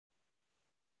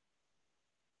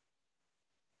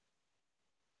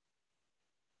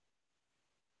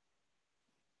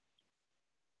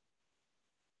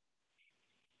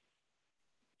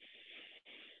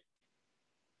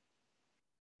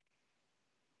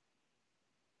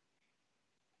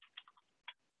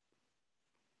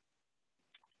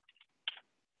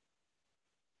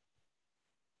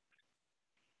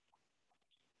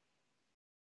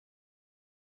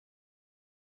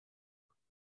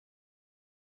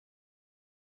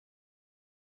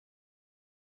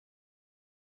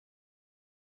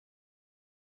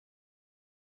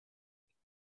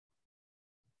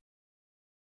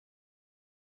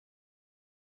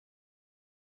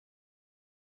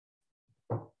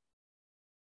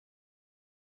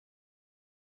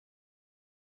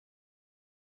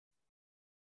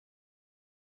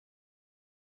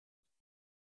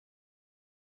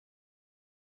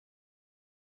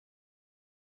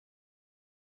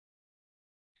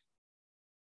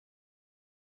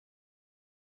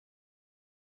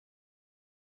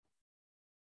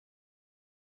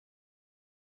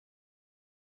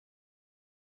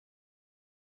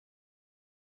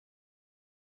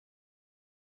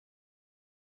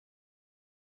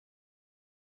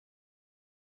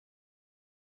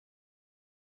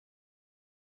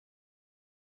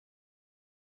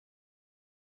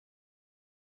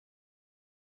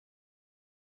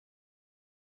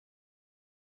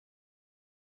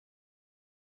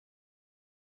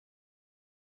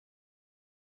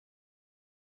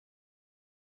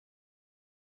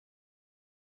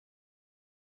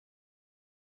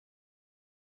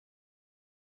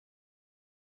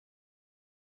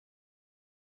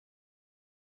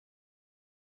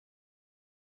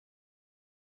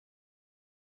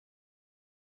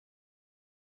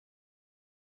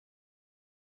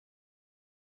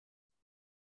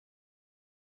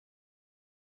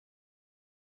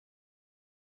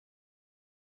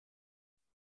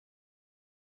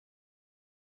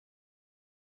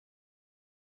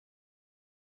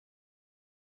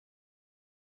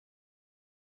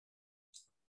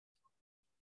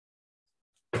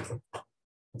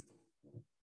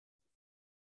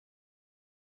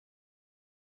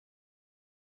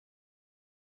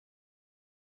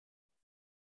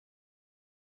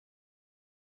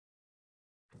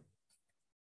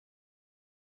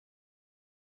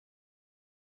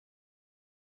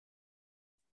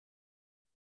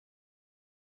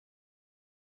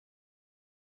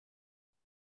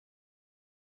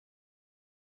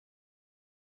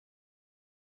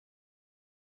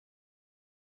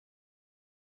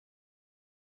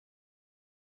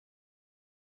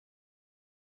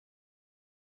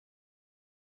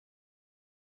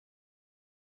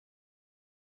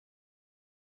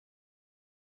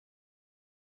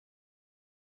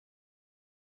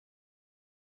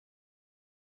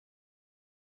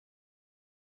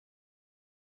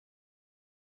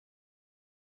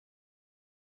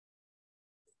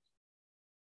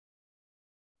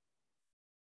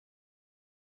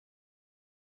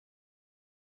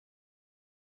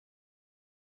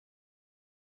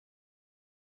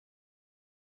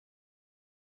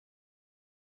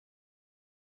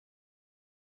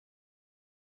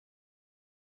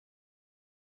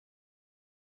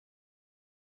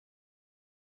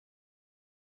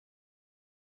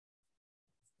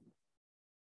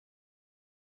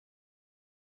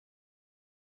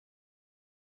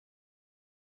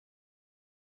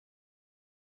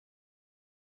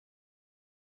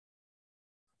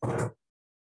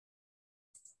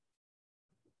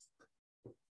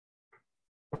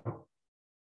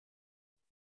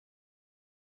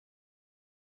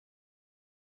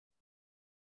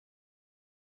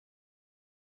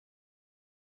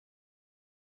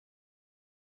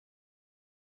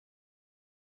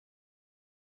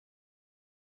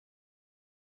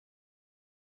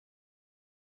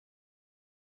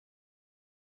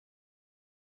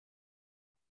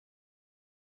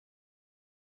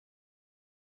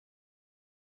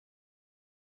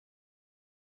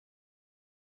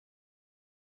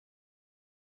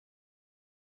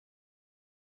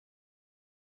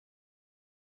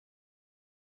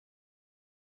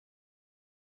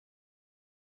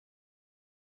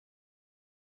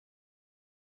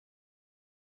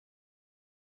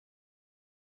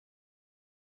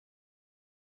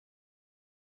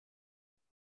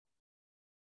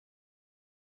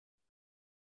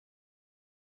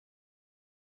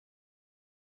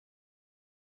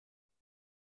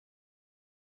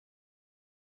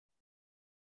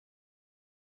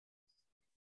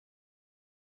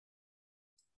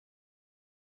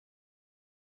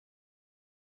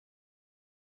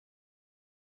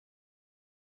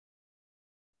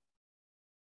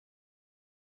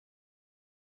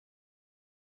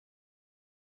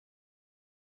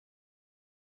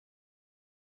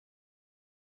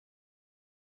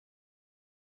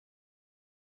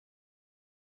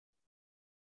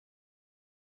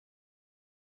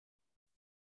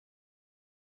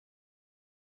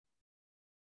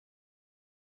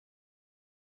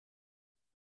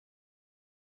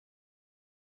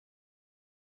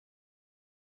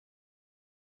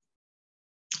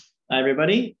Hi,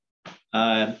 everybody.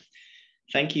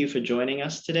 Thank you for joining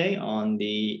us today on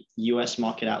the US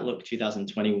Market Outlook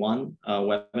 2021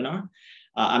 webinar.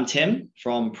 I'm Tim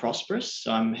from ProsperUs,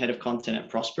 so I'm head of content at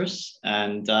ProsperUs.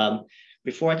 And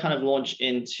before I kind of launch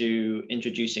into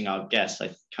introducing our guests,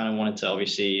 I kind of wanted to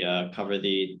obviously cover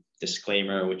the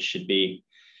disclaimer, which should be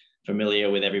familiar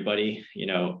with everybody. You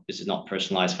know, this is not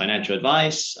personalized financial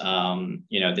advice.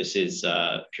 You know, this is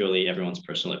purely everyone's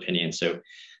personal opinion. So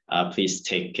please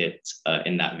take it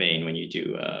in that vein when you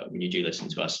do listen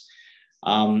to us.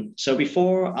 So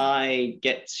before I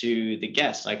get to the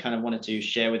guests, I kind of wanted to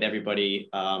share with everybody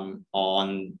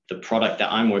on the product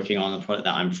that I'm working on, the product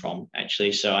that I'm from,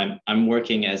 actually. So I'm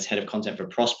working as head of content for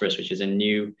ProsperUs, which is a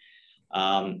new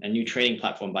trading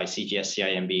platform by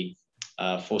CGS-CIMB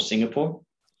for Singapore.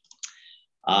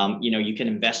 You know, you can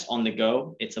invest on the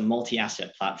go. It's a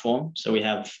multi-asset platform. So we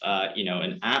have, you know,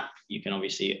 an app. You can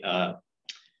obviously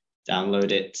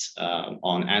download it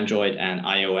on Android and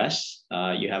iOS.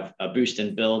 You have a boost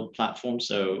and build platform.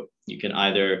 So you can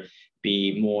either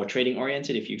be more trading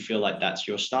oriented if you feel like that's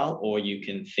your style, or you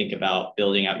can think about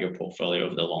building out your portfolio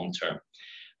over the long term.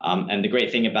 And the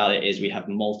great thing about it is we have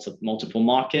multiple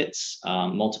markets,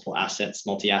 multiple assets,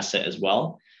 multi-asset as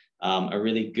well, a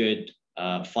really good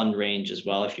fund range as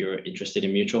well if you're interested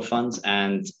in mutual funds.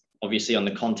 And obviously on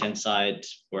the content side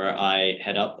where I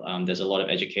head up, there's a lot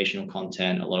of educational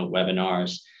content, a lot of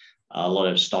webinars, a lot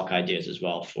of stock ideas as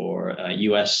well for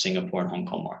US, Singapore, and Hong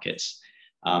Kong markets.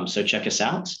 So check us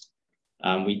out.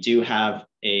 We do have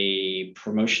a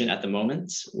promotion at the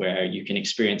moment where you can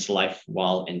experience life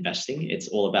while investing. It's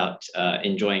all about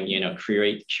enjoying, you know,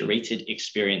 curated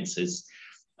experiences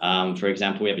For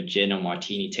example, we have a gin or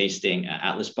martini tasting at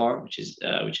Atlas Bar, which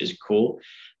is cool.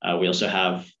 We also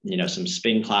have some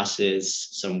spin classes,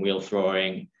 some wheel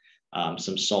throwing,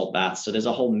 some salt baths. So there's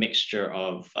a whole mixture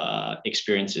of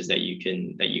experiences that you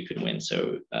can win.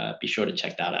 So be sure to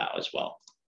check that out as well.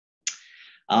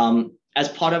 As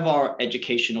part of our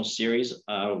educational series,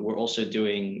 we're also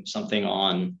doing something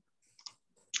on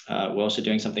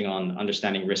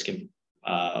understanding risk and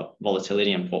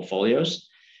volatility in portfolios.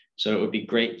 So it would be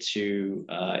great to,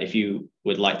 if you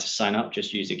would like to sign up,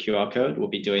 just use the QR code. We'll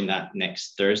be doing that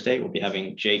next Thursday. We'll be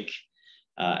having Jake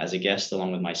as a guest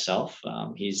along with myself.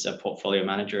 He's a portfolio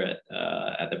manager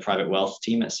at the private wealth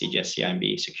team at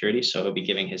CGS-CIMB Securities. So he'll be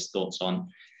giving his thoughts on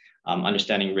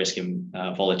understanding risk and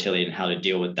volatility and how to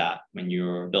deal with that when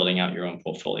you're building out your own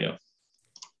portfolio.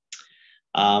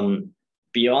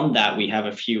 Beyond that, we have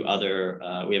a few other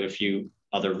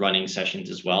running sessions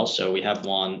as well. So we have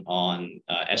one on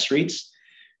S-REITs,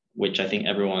 which I think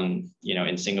everyone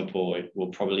in Singapore will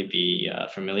probably be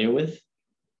familiar with.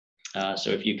 So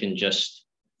if you can just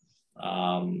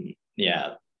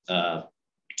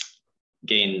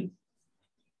gain.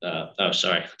 Oh,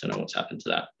 sorry, I don't know what's happened to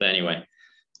that. But anyway,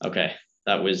 okay,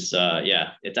 that was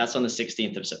that's on the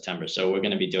 16th of September. So we're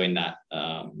going to be doing that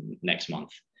next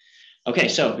month. Okay,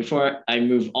 so before I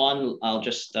move on, I'll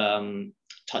just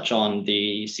touch on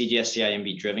the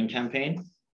CGS-CIMB driven campaign.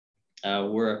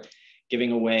 We're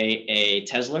giving away a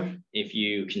Tesla if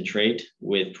you can trade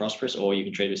with ProsperUs, or you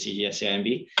can trade with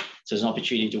CGS-CIMB. So there's an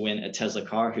opportunity to win a Tesla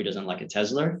car. Who doesn't like a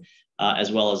Tesla?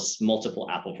 As well as multiple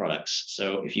Apple products.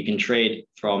 So if you can trade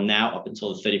from now up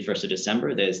until the 31st of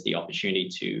December, there's the opportunity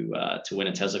to win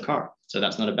a Tesla car. So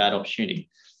that's not a bad opportunity.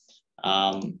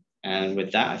 And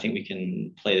with that, I think we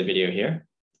can play the video here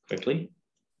quickly.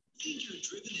 Think you're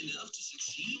driven enough to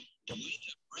succeed? With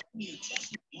a brand new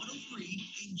Tesla Model 3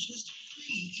 in just 3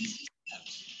 easy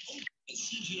steps. Open a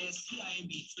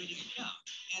CGS-CIMB trading account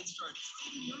and start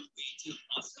trading your way to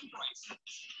awesome prices.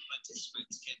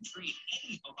 Participants can trade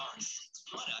any of our 6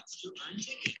 products to earn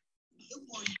tickets. The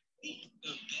more you trade,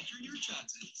 the better your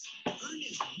chances. Earn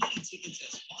as many tickets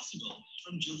as possible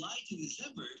from July to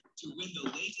December to win the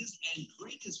latest and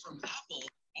greatest from Apple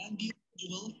and be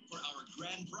eligible for our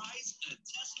grand prize, a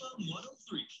Tesla Model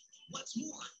 3. What's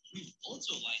more, we've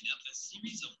also lined up a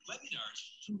series of webinars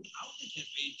throughout the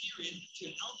campaign period to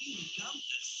help you become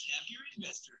a savvier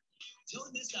investor.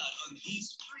 Don't miss out on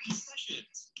these free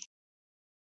sessions.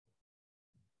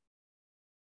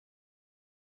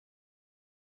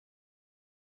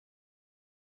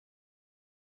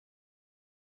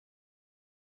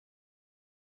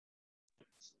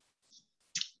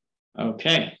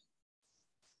 Okay.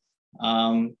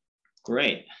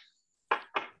 Great.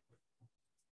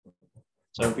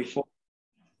 So before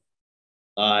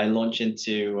I launch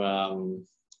into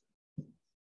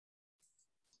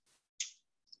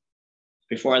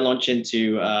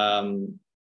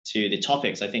to the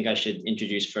topics, I think I should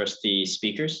introduce first the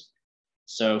speakers.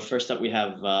 So first up, we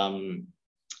have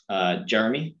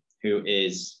Jeremy, who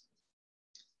is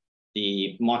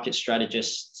the market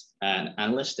strategist and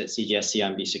analyst at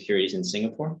CGS-CIMB Securities in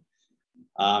Singapore.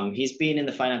 He's been in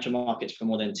the financial markets for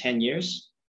more than 10 years,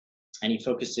 and he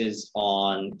focuses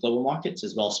on global markets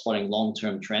as well as spotting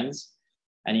long-term trends.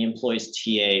 And he employs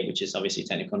TA, which is obviously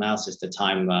technical analysis, to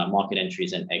time market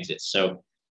entries and exits. So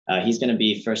he's going to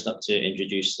be first up to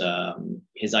introduce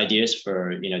his ideas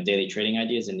for daily trading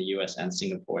ideas in the US and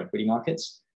Singapore equity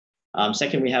markets.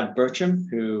 Second, we have Bertram,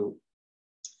 who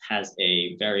has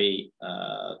a very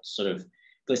sort of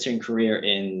glittering career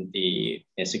in the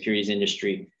securities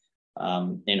industry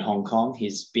in Hong Kong.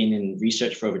 He's been in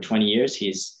research for over 20 years.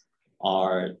 He's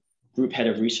our group head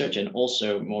of research, and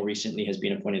also more recently has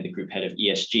been appointed the group head of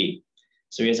ESG.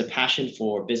 So he has a passion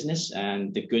for business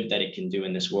and the good that it can do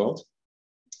in this world.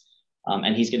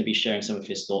 And he's going to be sharing some of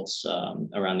his thoughts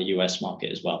around the US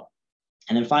market as well.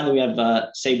 And then finally, we have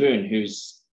Boon,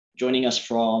 who's joining us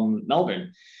from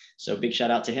Melbourne. So big shout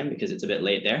out to him because it's a bit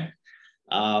late there.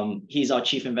 He's our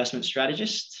chief investment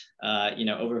strategist.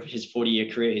 Over his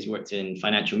 40-year career, he's worked in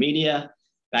financial media,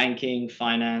 banking,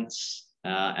 finance,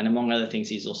 and among other things,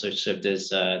 he's also served as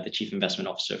the chief investment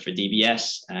officer for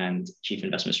DBS and chief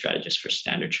investment strategist for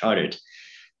Standard Chartered.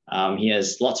 He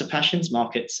has lots of passions,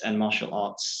 markets and martial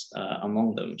arts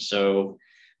among them. So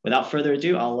without further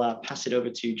ado, I'll pass it over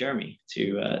to Jeremy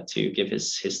to give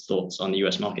his thoughts on the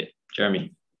US market.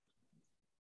 Jeremy.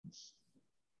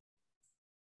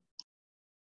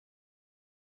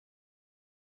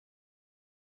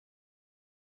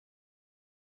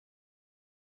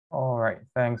 All right,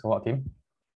 thanks a lot, Tim.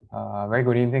 Very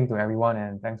good evening to everyone,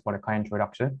 and thanks for the kind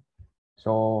introduction.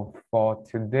 So for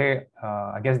today,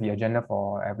 I guess the agenda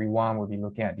for everyone will be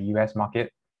looking at the US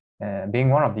market, being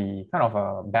one of the kind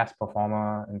of best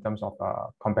performer in terms of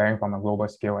comparing from a global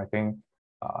scale. I think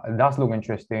it does look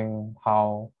interesting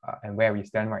how and where we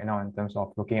stand right now in terms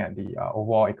of looking at the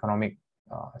overall economic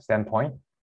standpoint.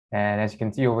 And as you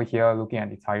can see over here, looking at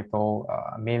the title,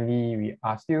 mainly we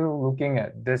are still looking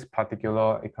at this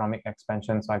particular economic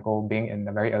expansion cycle being in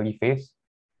the very early phase.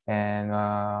 And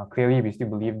clearly, we still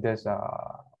believe this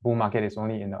bull market is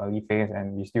only in the early phase,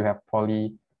 and we still have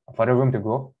probably further room to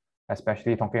grow,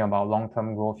 especially talking about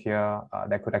long-term growth here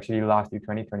that could actually last to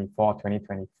 2024,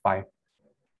 2025.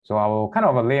 So I will kind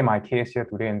of lay my case here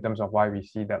today in terms of why we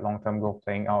see that long-term growth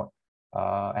playing out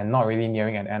and not really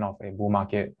nearing an end of a bull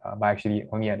market, but actually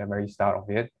only at the very start of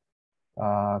it.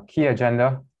 Key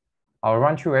agenda, I'll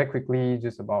run through very quickly,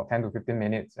 just about 10 to 15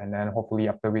 minutes, and then hopefully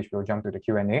after which we'll jump to the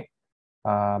Q&A.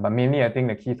 But mainly, I think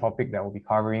the key topic that we'll be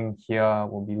covering here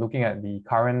will be looking at the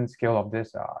current scale of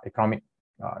this economic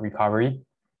recovery,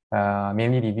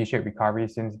 mainly the V-shaped recovery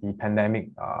since the pandemic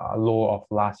low of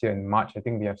last year in March. I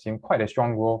think we have seen quite a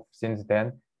strong growth since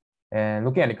then. And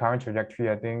looking at the current trajectory,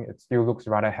 I think it still looks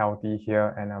rather healthy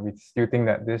here, and we still think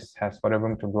that this has further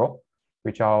room to grow,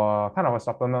 which I'll kind of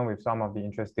supplement with some of the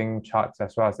interesting charts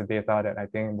as well as the data that I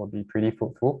think will be pretty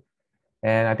fruitful.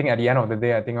 And I think at the end of the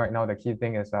day, I think right now the key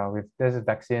thing is with this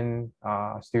vaccine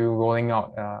still rolling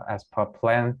out as per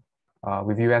plan,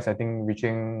 with US, I think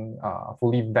reaching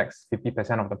fully vaxxed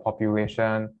 50% of the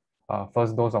population,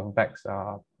 first dose of vax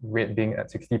rate being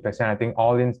at 60%. I think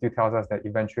all in still tells us that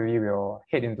eventually we'll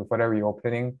head into further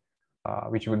reopening,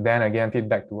 which would then again feed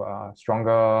back to a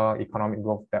stronger economic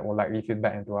growth that will likely feed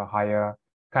back into a higher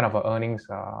kind of earnings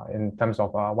in terms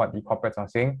of what the corporates are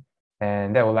saying.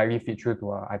 And that will likely feed through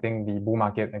to, I think, the bull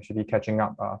market actually catching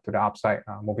up to the upside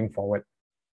moving forward.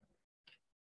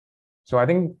 So I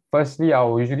think firstly, I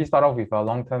will usually start off with a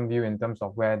long-term view in terms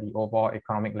of where the overall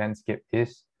economic landscape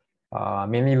is,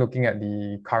 mainly looking at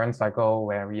the current cycle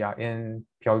where we are in,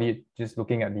 purely just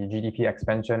looking at the GDP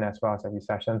expansion as well as a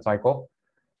recession cycle.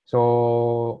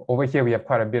 So over here, we have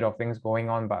quite a bit of things going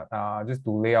on, but just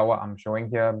to lay out what I'm showing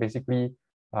here, basically,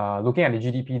 looking at the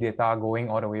GDP data going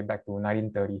all the way back to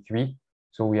 1933.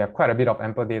 So we have quite a bit of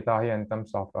ample data here in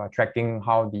terms of tracking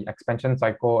how the expansion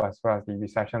cycle as well as the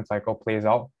recession cycle plays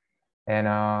out. And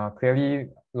clearly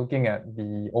looking at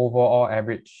the overall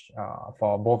average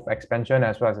for both expansion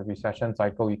as well as the recession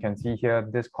cycle, you can see here,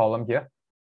 this column here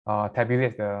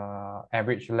tabulates the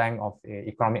average length of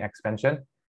economic expansion.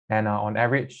 And on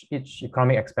average, each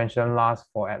economic expansion lasts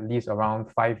for at least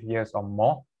around 5 years or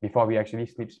more before we actually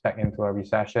slips back into a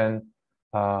recession.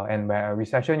 And where a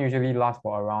recession usually lasts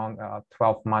for around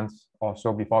 12 months or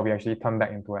so before we actually turn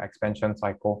back into an expansion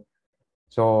cycle.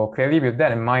 So clearly with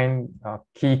that in mind,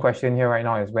 key question here right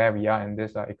now is where we are in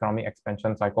this economic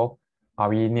expansion cycle. Are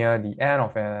we near the end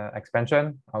of an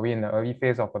expansion? Are we in the early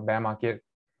phase of a bear market?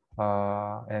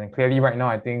 And clearly right now,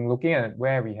 I think looking at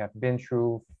where we have been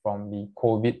through from the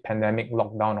COVID pandemic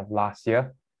lockdown of last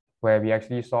year, where we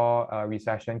actually saw a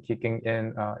recession kicking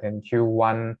in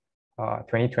Q1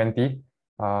 2020.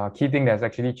 Key thing that's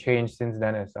actually changed since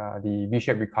then is the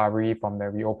V-shaped recovery from the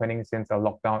reopening since the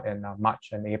lockdown in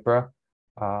March and April.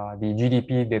 The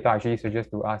GDP data actually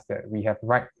suggests to us that we have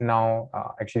right now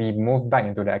actually moved back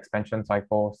into the expansion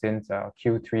cycle since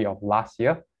Q3 of last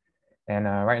year. And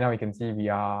right now, you can see we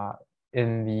are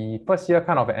in the first year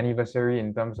kind of anniversary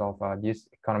in terms of this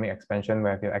economic expansion,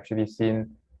 where we've actually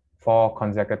seen 4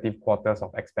 consecutive quarters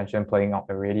of expansion playing out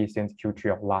already since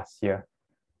Q3 of last year.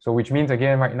 So which means,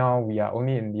 again, right now, we are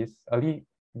only in this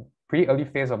pretty early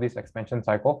phase of this expansion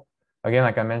cycle. Again,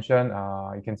 like I mentioned,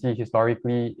 you can see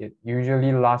historically, it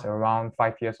usually lasts around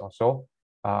 5 years or so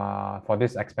for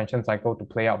this expansion cycle to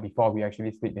play out before we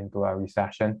actually slip into a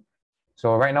recession.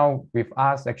 So right now, with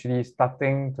us actually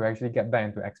starting to actually get back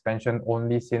into expansion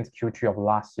only since Q3 of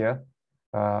last year,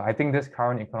 I think this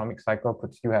current economic cycle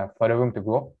could still have further room to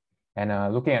grow.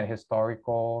 And looking at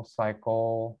historical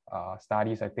cycle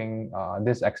studies, I think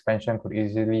this expansion could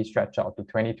easily stretch out to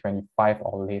 2025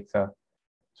 or later.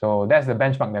 So that's the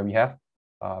benchmark that we have.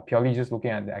 Purely just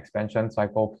looking at the expansion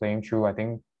cycle playing through, I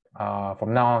think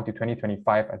from now to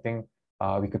 2025, I think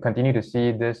we could continue to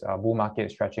see this bull market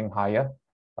stretching higher,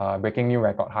 breaking new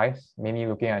record highs, mainly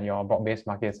looking at your broad-based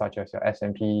markets such as your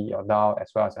S&P, your Dow,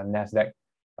 as well as your NASDAQ.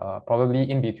 Probably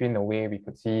in between the way we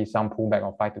could see some pullback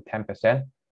of 5 to 10%.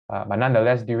 But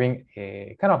nonetheless, during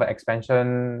a kind of an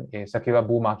expansion, a circular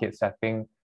bull market setting,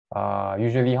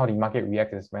 usually how the market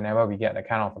reacts is whenever we get a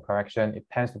kind of a correction, it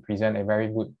tends to present a very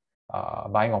good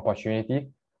buying opportunity.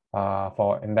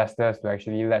 for investors to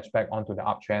actually latch back onto the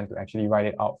uptrend to actually ride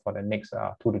it out for the next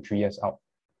 2 to 3 years out.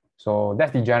 So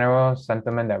that's the general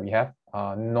sentiment that we have.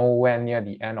 Nowhere near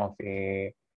the end of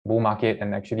a bull market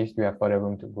and actually still have further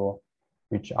room to grow,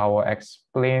 which I will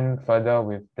explain further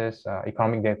with this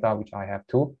economic data, which I have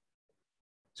too.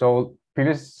 So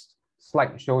previous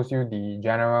slide shows you the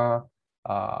general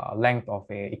length of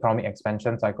a economic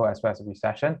expansion cycle as well as a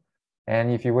recession.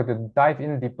 And if you were to dive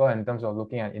in deeper in terms of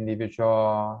looking at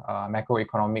individual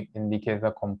macroeconomic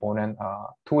indicator component,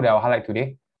 two that I'll highlight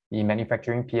today, the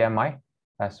manufacturing PMI,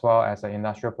 as well as the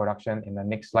industrial production in the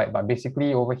next slide. But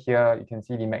basically over here, you can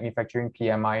see the manufacturing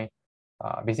PMI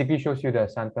basically shows you the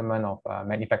sentiment of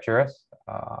manufacturers,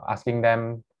 asking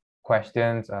them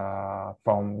questions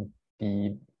from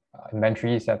the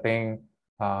inventory setting,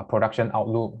 production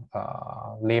outlook,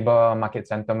 labor market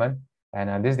sentiment.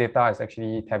 And this data is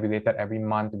actually tabulated every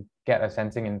month to get a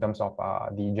sensing in terms of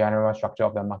the general structure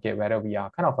of the market, whether we are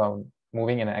kind of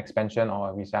moving in an expansion or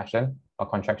a recession or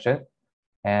contraction.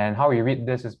 And how we read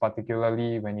this is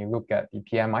particularly when you look at the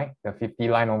PMI, the 50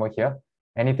 line over here.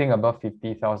 Anything above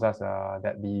 50 tells us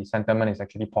that the sentiment is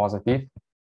actually positive,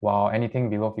 while anything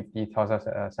below 50 tells us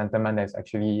a sentiment that is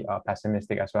actually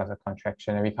pessimistic as well as a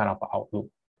contractionary kind of outlook.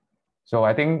 So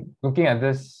I think looking at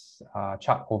this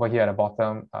chart over here at the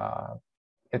bottom,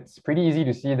 it's pretty easy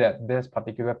to see that this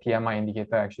particular PMI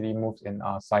indicator actually moves in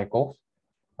cycles,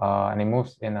 and it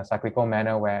moves in a cyclical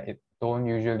manner where it don't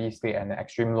usually stay at an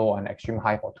extreme low or an extreme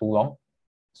high for too long.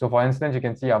 So for instance, you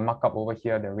can see a markup over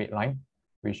here, the red line,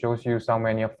 which shows you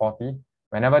somewhere near 40.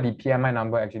 Whenever the PMI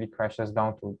number actually crashes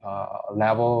down to a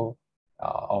level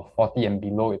of 40 and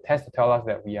below, it tends to tell us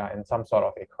that we are in some sort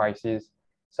of a crisis,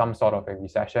 some sort of a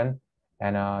recession.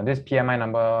 And this PMI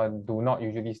number do not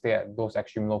usually stay at those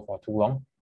extreme low for too long.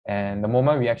 And the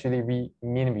moment we actually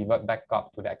revert back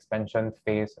up to the expansion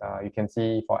phase, you can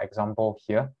see, for example,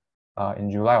 here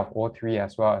in July of 2003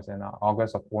 as well as in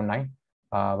August of 2009,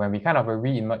 when we kind of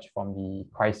re-emerged from the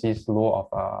crisis low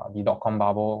of the dot-com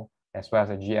bubble as well as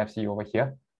the GFC over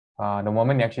here. The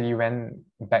moment we actually went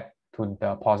back to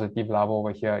the positive level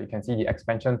over here, you can see the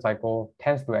expansion cycle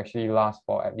tends to actually last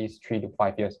for at least 3 to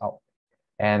 5 years out.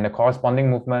 And the corresponding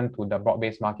movement to the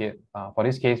broad-based market, for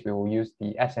this case, we will use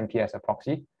the S&P as a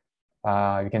proxy.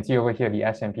 You can see over here, the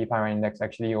S&P 500 index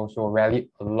actually also rallied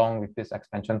along with this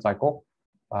expansion cycle,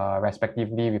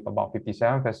 respectively with about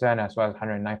 57% as well as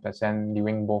 109%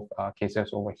 during both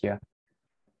cases over here.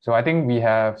 So I think we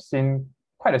have seen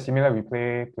quite a similar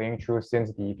replay playing through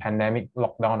since the pandemic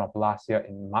lockdown of last year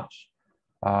in March,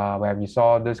 where we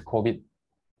saw this COVID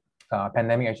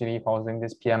pandemic actually causing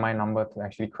this PMI number to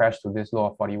actually crash to this low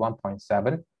of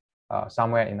 41.7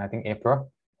 somewhere in, I think,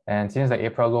 April. And since the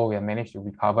April low, we have managed to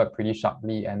recover pretty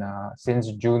sharply. And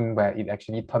since June, where it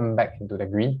actually turned back into the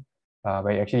green,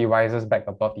 where it actually rises back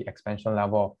above the expansion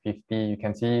level of 50, you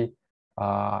can see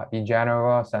the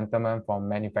general sentiment from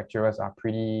manufacturers are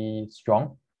pretty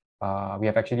strong. We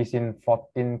have actually seen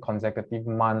 14 consecutive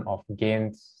months of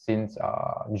gains since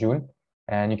June.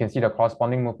 And you can see the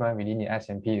corresponding movement within the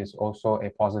S&P is also a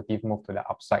positive move to the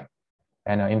upside.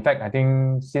 And in fact, I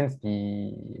think since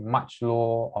the March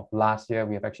low of last year,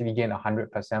 we have actually gained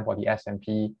 100% for the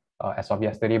S&P as of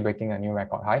yesterday, breaking a new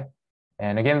record high.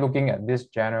 And again, looking at this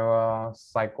general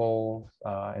cycle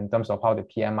in terms of how the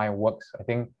PMI works, I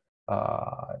think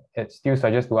it still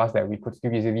suggests to us that we could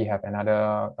still easily have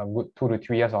another good 2 to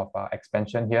 3 years of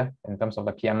expansion here in terms of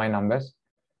the PMI numbers.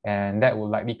 And that will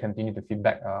likely continue to feed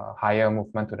back higher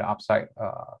movement to the upside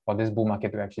for this bull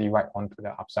market to actually ride onto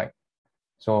the upside.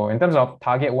 So in terms of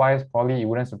target-wise, probably it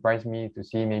wouldn't surprise me to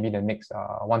see maybe the next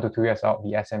 1 to 2 years out,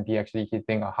 the S&P actually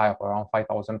hitting a high of around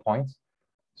 5,000 points.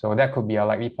 So that could be a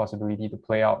likely possibility to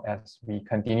play out as we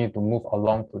continue to move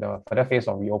along to the further phase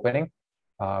of reopening.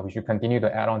 We should continue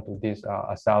to add on to this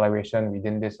acceleration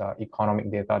within this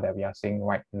economic data that we are seeing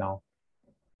right now.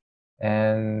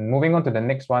 And moving on to the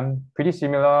next one, pretty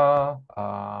similar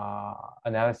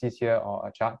analysis here or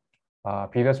a chart.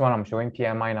 Previous one, I'm showing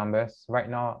PMI numbers. Right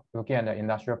now, looking at the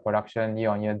industrial production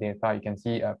year-on-year data, you can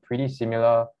see a pretty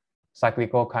similar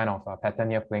cyclical kind of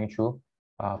pattern here playing through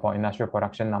for industrial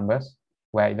production numbers,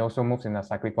 where it also moves in a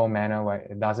cyclical manner where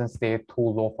it doesn't stay too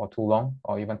low for too long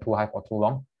or even too high for too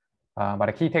long. But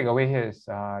the key takeaway here is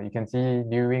you can see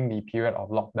during the period of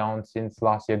lockdown since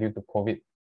last year due to COVID,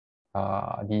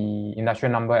 the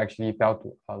industrial number actually fell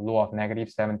to a low of negative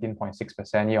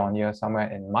 17.6% year-on-year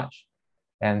somewhere in March.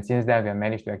 And since then, we have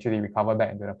managed to actually recover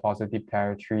back into the positive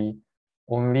territory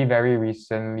only very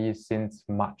recently since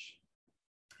March.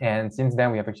 And since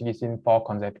then, we have actually seen 4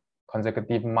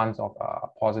 consecutive months of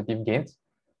positive gains.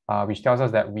 which tells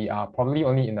us that we are probably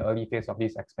only in the early phase of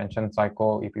this expansion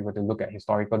cycle if we were to look at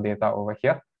historical data over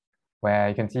here, where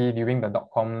you can see during the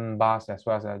dot-com bust as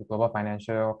well as the global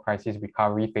financial crisis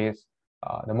recovery phase,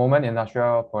 the moment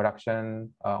industrial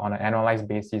production on an annualized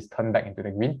basis turned back into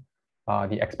the green,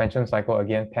 the expansion cycle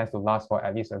again tends to last for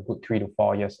at least a good 3 to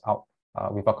 4 years out,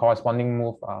 with a corresponding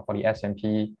move for the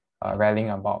S&P rallying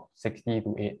about 60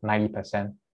 to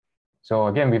 90%. So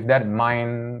again, with that in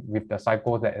mind, with the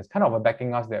cycles that is kind of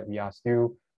backing us that we are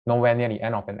still nowhere near the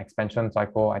end of an expansion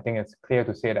cycle, I think it's clear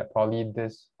to say that probably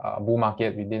this bull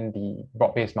market within the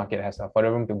broad-based market has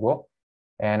further room to grow.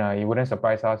 And it wouldn't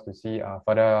surprise us to see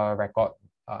further record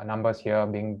numbers here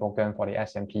being broken for the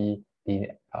S&P, the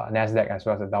NASDAQ, as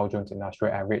well as the Dow Jones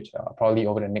Industrial Average, probably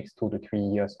over the next 2 to 3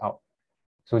 years out.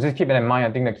 So just keep it in mind.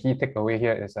 I think the key takeaway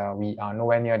here is we are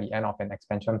nowhere near the end of an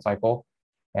expansion cycle.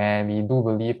 And we do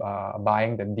believe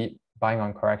buying the dip, buying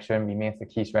on correction remains the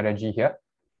key strategy here.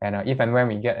 And if and when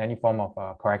we get any form of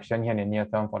correction here in the near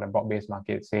term for the broad-based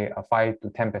market, say a 5 to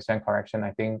 10% correction,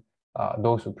 I think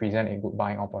those would present a good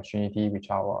buying opportunity, which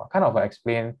I'll kind of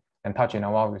explain and touch in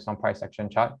a while with some price action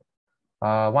chart.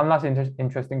 One last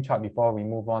interesting chart before we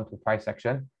move on to price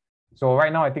action. So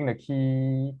right now, I think the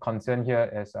key concern here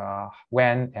is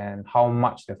when and how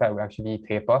much the Fed will actually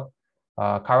taper.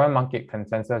 Current market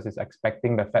consensus is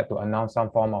expecting the Fed to announce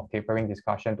some form of tapering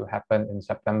discussion to happen in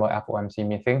September FOMC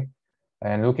meeting.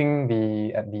 And looking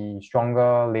at the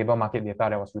stronger labor market data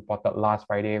that was reported last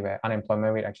Friday, where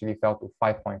unemployment rate actually fell to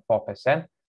 5.4%,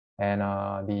 and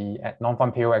the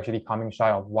non-farm payroll actually coming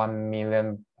shy of 1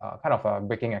 million, kind of a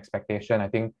breaking expectation. I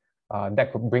think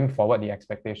that could bring forward the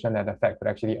expectation that the Fed could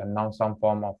actually announce some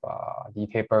form of the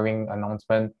tapering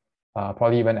announcement,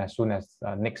 probably even as soon as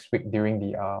next week during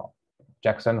the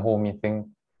Jackson Hole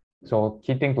meeting. So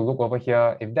key thing to look over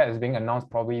here, if that is being announced,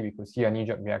 probably we could see a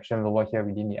knee-jerk reaction lower here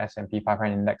within the S&P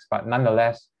 500 index. But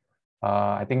nonetheless,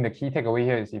 I think the key takeaway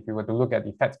here is if we were to look at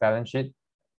the Fed's balance sheet,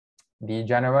 the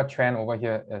general trend over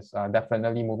here is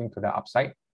definitely moving to the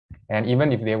upside. And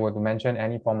even if they were to mention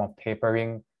any form of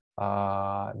tapering,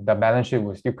 the balance sheet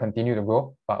will still continue to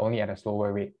grow, but only at a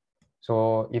slower rate.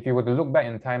 So if you were to look back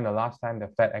in time, the last time the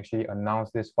Fed actually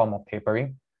announced this form of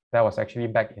tapering, that was actually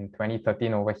back in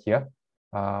 2013 over here,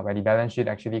 where the balance sheet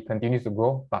actually continues to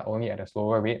grow, but only at a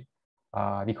slower rate.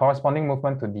 The corresponding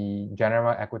movement to the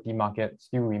general equity market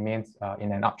still remains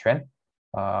in an uptrend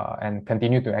and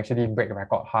continue to actually break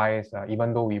record highs,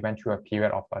 even though we went through a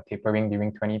period of tapering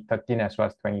during 2013 as well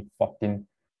as 2014.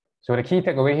 So the key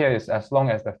takeaway here is as long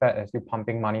as the Fed is still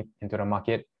pumping money into the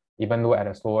market, even though at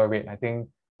a slower rate, I think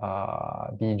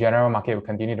the general market will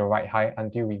continue to ride high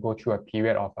until we go through a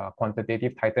period of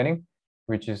quantitative tightening,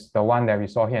 which is the one that we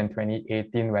saw here in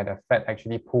 2018, where the Fed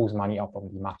actually pulls money out from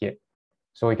the market.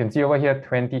 So you can see over here,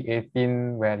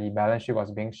 2018, where the balance sheet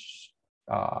was being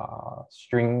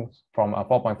stringed from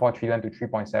 4.4 trillion to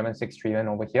 3.76 trillion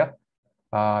over here.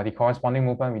 The corresponding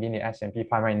movement within the S&P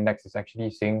 500 index is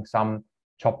actually seeing some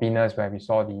choppiness, where we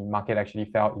saw the market actually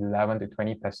fell 11 to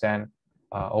 20%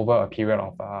 over a period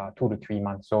of 2 to 3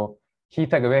 months. So key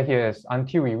takeaway here is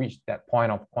until we reach that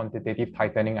point of quantitative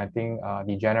tightening, I think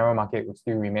the general market would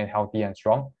still remain healthy and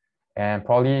strong. And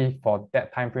probably for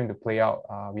that time frame to play out,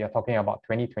 we are talking about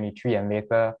 2023 and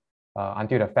later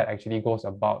until the Fed actually goes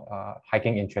about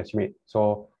hiking interest rate.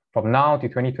 So from now to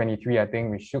 2023, I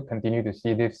think we should continue to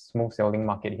see this smooth sailing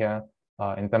market here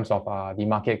in terms of the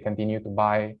market continue to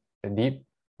buy the dip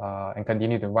and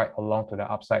continue to ride along to the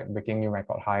upside, breaking new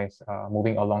record highs,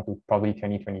 moving along to probably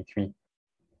 2023.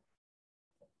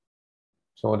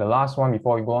 So the last one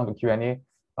before we go on to Q&A,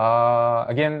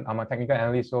 again, I'm a technical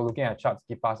analyst, so looking at charts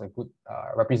give us a good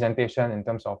representation in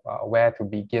terms of where to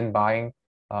begin buying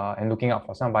and looking out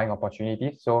for some buying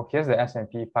opportunities. So here's the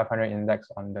S&P 500 index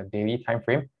on the daily time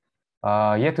frame.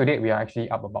 Year to date, we are actually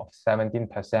up about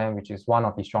 17%, which is one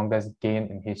of the strongest gain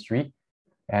in history.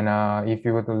 And if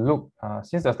you were to look,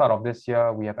 since the start of this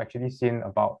year, we have actually seen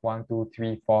about 5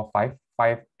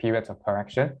 periods of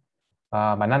correction.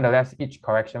 But nonetheless, each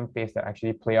correction phase that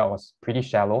actually played out was pretty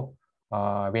shallow,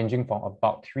 ranging from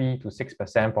about 3 to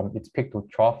 6% from its peak to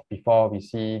trough before we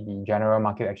see the general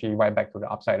market actually right back to the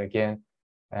upside again,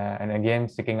 and again,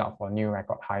 sticking out for new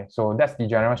record high. So that's the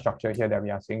general structure here that we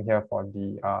are seeing here for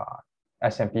the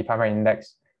S&P 500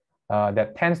 index.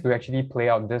 That tends to actually play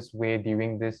out this way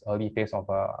during this early phase of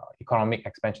economic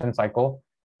expansion cycle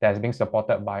that is being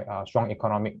supported by strong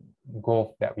economic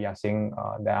growth that we are seeing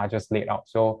that are just laid out.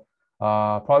 So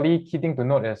probably key thing to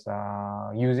note is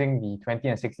using the 20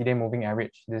 and 60-day moving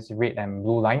average, this red and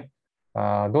blue line.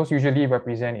 Those usually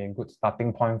represent a good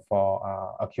starting point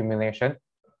for accumulation.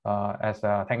 As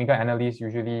a technical analyst,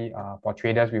 usually for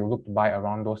traders, we will look to buy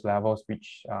around those levels,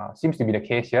 which seems to be the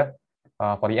case here.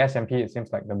 For the S&P, it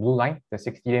seems like the blue line, the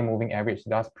 60-day moving average,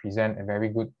 does present a very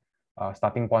good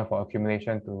starting point for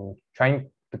accumulation to trying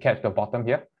to catch the bottom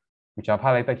here, which I've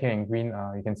highlighted here in green.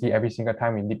 You can see every single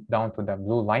time we dip down to the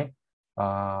blue line,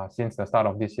 since the start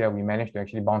of this year, we managed to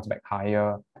actually bounce back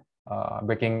higher,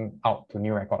 breaking out to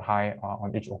new record high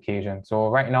on each occasion. So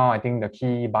right now, I think the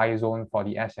key buy zone for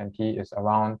the S&P is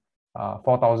around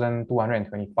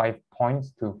 4,225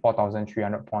 points to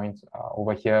 4,300 points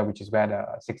over here, which is where the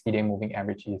 60-day moving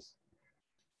average is.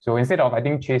 So instead of, I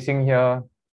think, chasing here,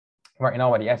 right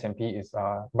now where the S&P is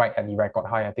right at the record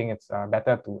high, I think it's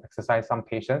better to exercise some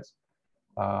patience,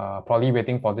 probably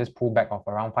waiting for this pullback of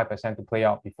around 5% to play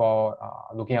out before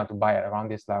looking out to buy at around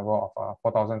this level of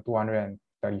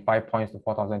 4,235 points to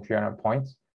 4,300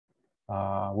 points.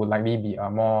 Would likely be a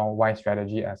more wise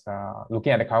strategy, as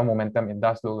looking at the current momentum, it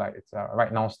does look like it's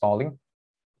right now stalling.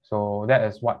 So that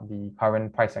is what the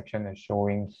current price action is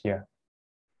showing here.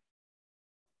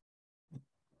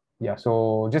 Yeah,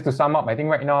 so just to sum up, I think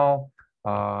right now,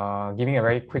 giving a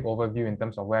very quick overview in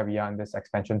terms of where we are in this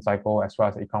expansion cycle as well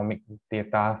as economic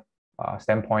data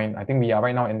standpoint, I think we are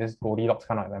right now in this Goldilocks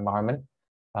kind of environment.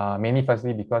 Mainly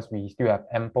firstly because we still have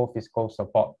ample fiscal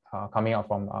support coming out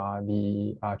from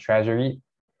the Treasury.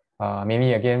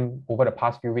 Mainly again, over the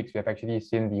past few weeks, we have actually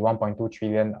seen the 1.2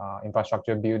 trillion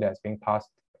infrastructure bill that's being passed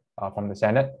from the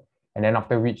Senate. And then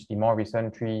after which, the more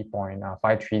recent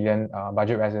 3.5 trillion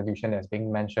budget resolution that's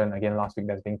being mentioned again last week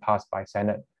that's being passed by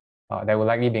Senate. That will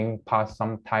likely being passed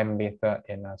sometime later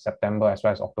in September as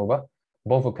well as October.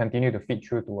 Both will continue to feed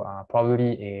through to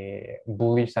probably a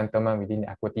bullish sentiment within the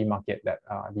equity market that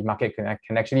the market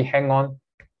can actually hang on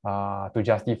to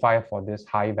justify for this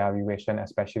high valuation,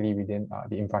 especially within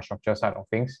the infrastructure side of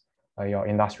things. Your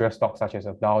industrial stocks such as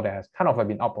a Dow that has kind of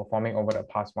been outperforming over the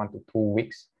past 1 to 2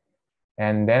 weeks.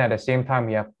 And then at the same time,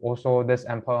 we have also this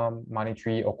ample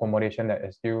monetary accommodation that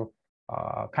is still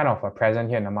kind of present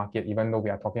here in the market, even though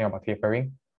we are talking about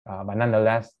tapering. But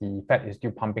nonetheless, the Fed is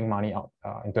still pumping money out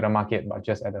into the market, but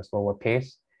just at a slower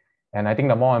pace. And I think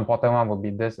the more important one would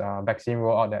be this vaccine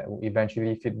rollout that will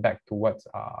eventually feed back towards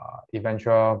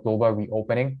eventual global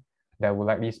reopening that will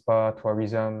likely spur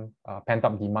tourism.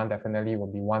 Pent-up demand definitely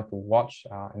will be one to watch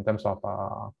in terms of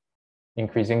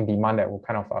increasing demand that will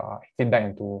kind of feed back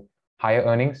into higher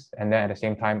earnings, and then at the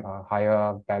same time,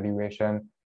 higher valuation,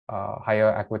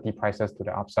 higher equity prices to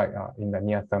the upside in the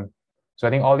near term. So I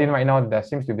think all in right now, there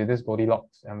seems to be this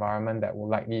Goldilocks environment that will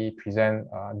likely present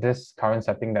this current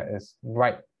setting that is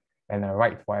right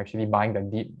for actually buying the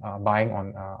deep, buying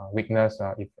on weakness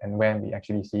if and when we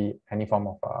actually see any form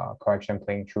of correction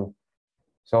playing through.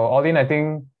 So all in, I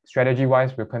think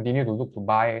strategy-wise, we'll continue to look to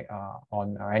buy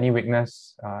on any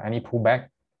weakness, any pullback.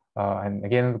 And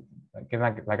again,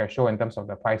 like I showed in terms of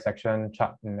the price action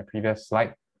chart in the previous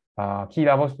slide, key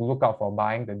levels to look out for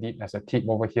buying the dip as a tip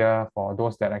over here for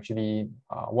those that actually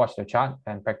watch the chart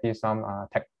and practice some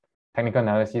technical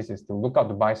analysis is to look out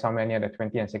to buy somewhere near the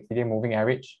 20 and 60-day moving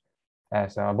average,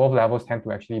 as both levels tend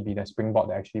to actually be the springboard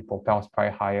that actually propels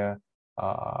price higher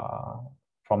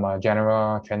from a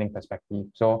general trending perspective.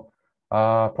 So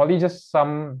probably just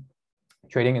some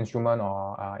trading instrument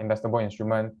or investable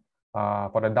instrument.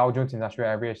 For the Dow Jones Industrial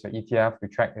Average, the ETF we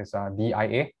track is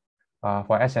DIA.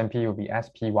 For S&P, it will be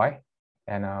SPY.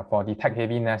 And for the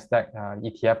tech-heavy NASDAQ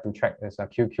ETF to track is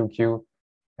QQQ.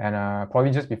 And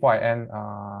probably just before I end,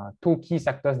 two key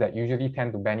sectors that usually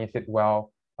tend to benefit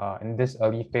well in this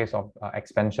early phase of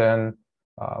expansion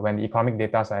when the economic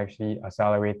data are actually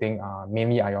accelerating,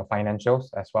 mainly are your financials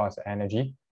as well as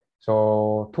energy.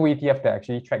 So two ETF that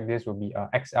actually track this will be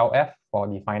XLF for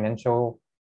the financial,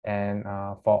 and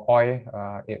for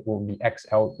oil, it will be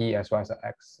XLE as well as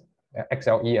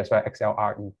XLE as well as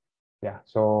XLRE. Yeah.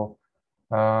 So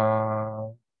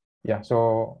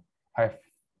so I've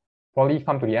probably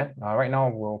come to the end. Right now,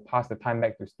 we'll pass the time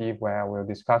back to Steve, where we'll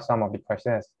discuss some of the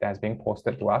questions that's being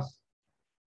posted to us.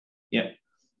 Yeah.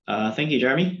 Thank you,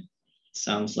 Jeremy.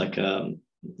 Sounds like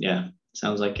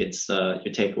sounds like it's your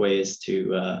takeaway is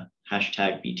to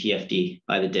hashtag BTFD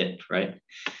by the dip, right?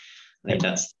 I think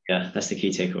that's the key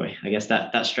takeaway. I guess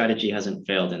that strategy hasn't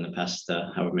failed in the past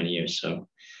however many years. So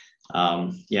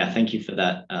thank you for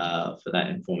that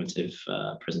informative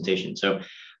presentation. So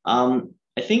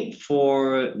I think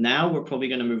for now we're probably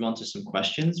going to move on to some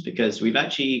questions, because we've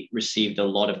actually received a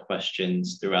lot of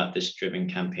questions throughout this Driven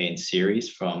Campaign series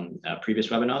from previous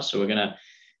webinars. So we're going to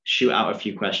shoot out a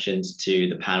few questions to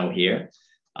the panel here.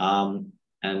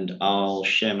 And I'll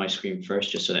share my screen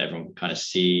first, just so that everyone can kind of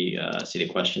see the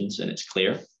questions and it's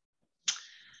clear.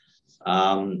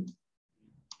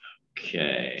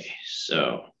 Okay,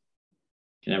 so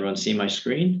can everyone see my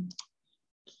screen?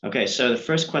 Okay, so the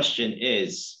first question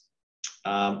is,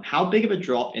 how big of a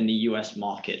drop in the US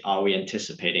market are we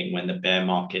anticipating when the bear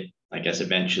market, I guess,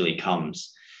 eventually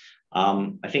comes?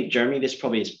 I think, Jeremy, this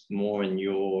probably is more in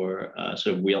your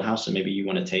sort of wheelhouse, so maybe you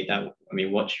want to take that. I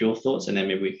mean, what's your thoughts? And then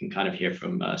maybe we can kind of hear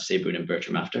from Boon and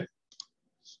Bertram after.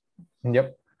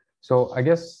 Yep. So I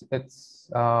guess it's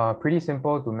pretty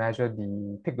simple to measure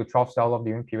the peak to trough sell-off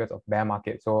during periods of bear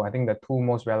market. So I think the two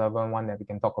most relevant one that we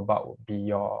can talk about would be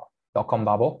your dot-com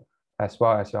bubble as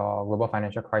well as your global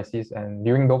financial crisis. And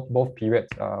during both periods,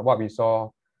 what we saw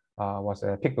was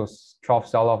a peak to trough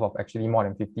sell-off of actually more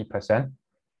than 50%.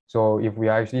 So if we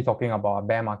are actually talking about a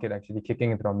bear market actually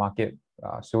kicking into the market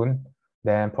soon,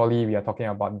 then probably we are talking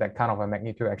about that kind of a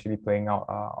magnitude actually playing out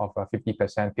of a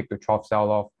 50% peak to trough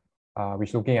sell-off.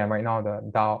 Which looking at right now,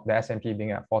 the S&P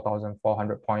being at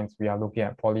 4,400 points, we are looking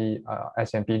at probably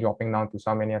S&P dropping down to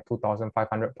somewhere near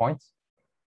 2,500 points.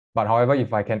 But however,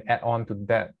 if I can add on to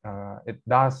that, it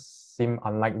does seem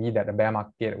unlikely that the bear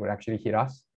market would actually hit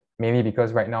us, mainly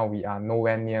because right now we are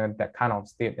nowhere near that kind of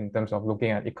state in terms of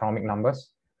looking at economic numbers.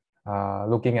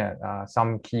 Looking at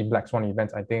some key black swan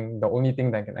events, I think the only thing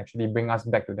that can actually bring us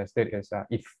back to that state is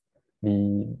if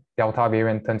the Delta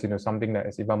variant turns into something that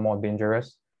is even more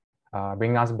dangerous.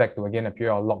 Bring us back to, again, a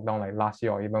period of lockdown like last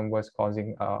year, or even worse,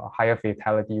 causing a higher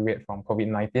fatality rate from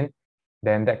COVID-19,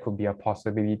 then that could be a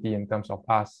possibility in terms of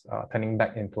us turning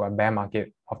back into a bear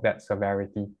market of that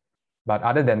severity. But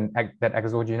other than that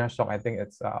exogenous shock, I think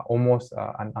it's almost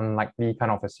an unlikely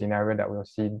kind of a scenario that we'll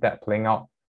see that playing out,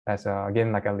 as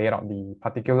again, like I laid out, the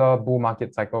particular bull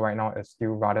market cycle right now is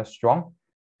still rather strong.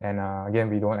 And again,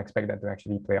 we don't expect that to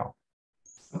actually play out.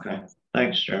 Okay,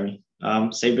 thanks, Jeremy. Boon,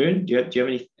 do you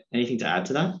have anything to add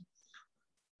to that?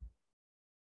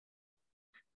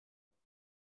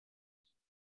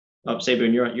 Oh,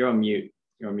 Boon, you're on mute.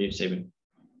 You're on mute, Boon.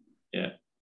 Yeah.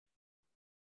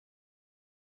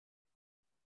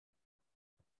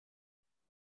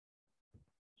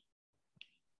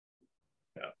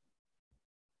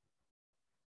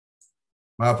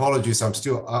 My apologies. I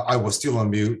was still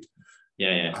on mute.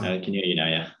 Yeah. No, I can hear you now.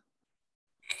 Yeah.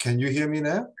 Can you hear me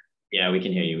now? Yeah, we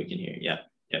can hear you. We can hear you. Yeah.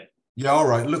 Yeah, all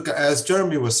right. Look, as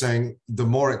Jeremy was saying, the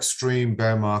more extreme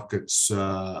bear markets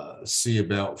see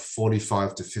about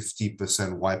 45 to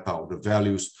 50% wipe out the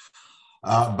values.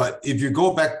 But if you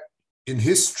go back in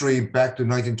history, back to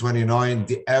 1929,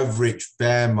 the average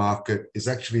bear market is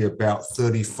actually about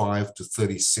 35 to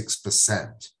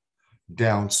 36%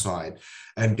 downside.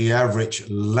 And the average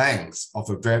length of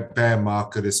a bear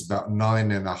market is about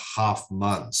 9.5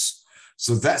 months.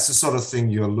 So that's the sort of thing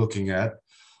you're looking at.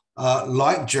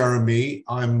 Like Jeremy,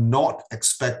 I'm not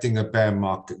expecting a bear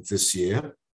market this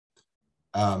year.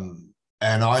 And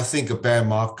I think a bear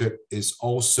market is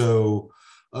also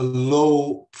a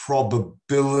low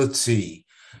probability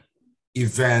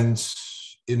event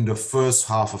in the first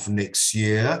half of next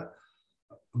year.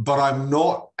 But I'm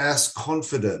not as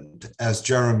confident as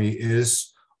Jeremy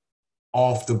is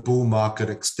of the bull market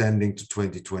extending to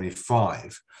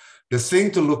 2025. The thing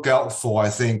to look out for, I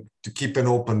think, to keep an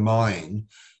open mind,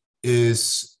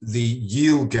 is the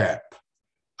yield gap.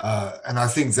 And I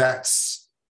think that's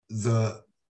the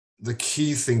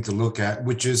key thing to look at,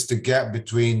 which is the gap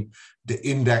between the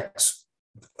index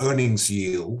earnings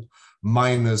yield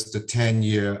minus the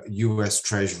 10-year US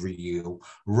Treasury yield.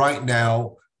 Right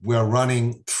now, we're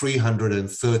running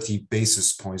 330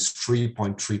 basis points,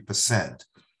 3.3%.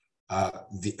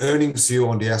 The earnings yield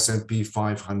on the S&P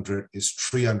 500 is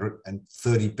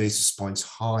 330 basis points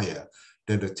higher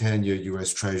than the 10-year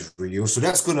US Treasury yield. So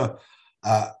that's going to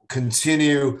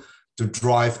continue to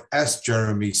drive, as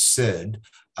Jeremy said,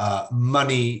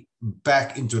 money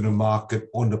back into the market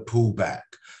on the pullback.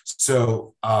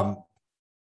 So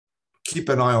keep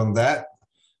an eye on that.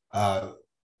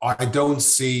 I don't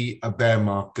see a bear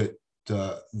market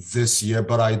this year,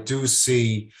 but I do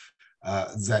see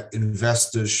that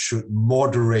investors should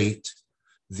moderate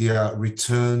their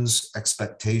returns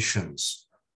expectations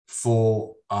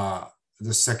for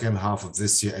the second half of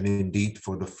this year, and indeed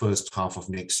for the first half of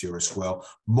next year as well.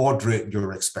 Moderate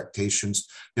your expectations.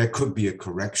 There could be a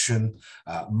correction.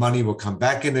 Money will come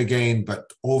back in again,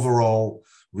 but overall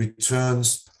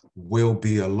returns will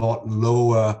be a lot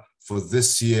lower for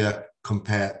this year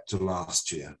compared to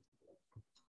last year.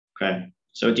 Okay.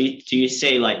 So do you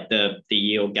say like the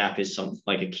yield gap is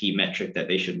like a key metric that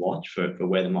they should watch for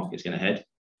where the market's going to head?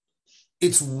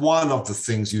 It's one of the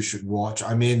things you should watch.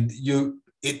 I mean,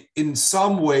 it in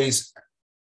some ways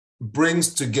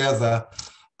brings together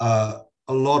a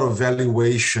lot of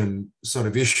valuation sort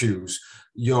of issues.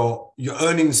 your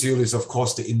earnings yield is, of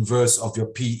course, the inverse of your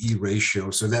PE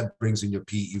ratio. So that brings in your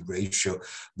PE ratio,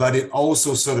 but it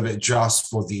also sort of adjusts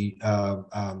for the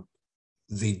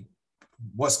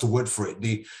what's the word for it?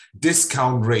 The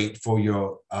discount rate for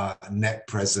your net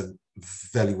present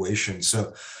valuation.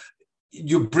 So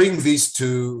you bring these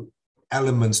two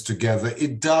elements together.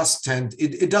 It does tend,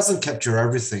 it doesn't capture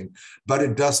everything, but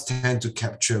it does tend to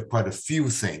capture quite a few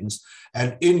things.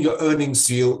 And in your earnings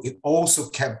yield, it also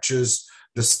captures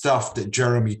the stuff that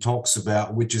Jeremy talks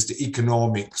about, which is the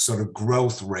economic sort of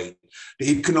growth rate. The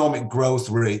economic growth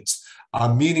rates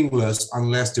are meaningless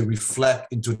unless they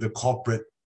reflect into the corporate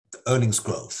earnings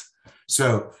growth.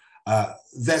 So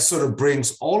that sort of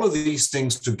brings all of these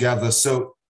things together.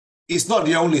 So it's not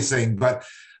the only thing, but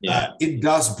it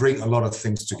does bring a lot of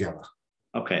things together.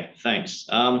 Okay, thanks.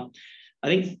 I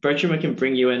think, Bertram, we can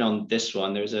bring you in on this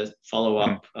one. There's a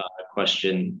follow-up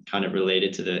question kind of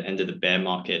related to the end of the bear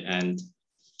market. And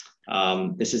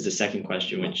this is the second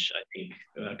question, which I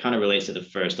think kind of relates to the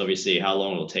first. Obviously, how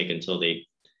long it will take until the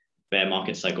bear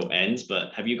market cycle ends.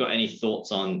 But have you got any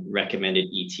thoughts on recommended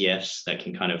ETFs that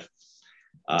can kind of,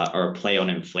 or a play on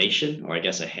inflation, or I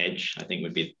guess a hedge, I think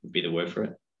would be the word for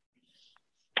it?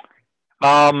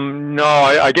 No,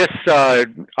 I guess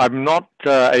I'm not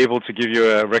able to give you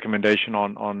a recommendation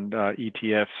on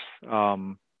ETFs,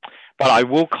 but I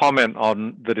will comment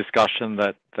on the discussion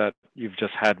that you've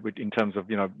just had in terms of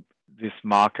this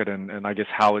market and I guess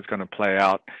how it's going to play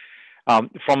out.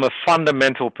 From a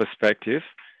fundamental perspective,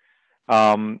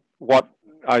 what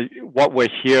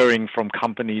we're hearing from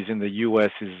companies in the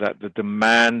US is that the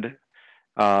demand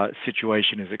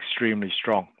situation is extremely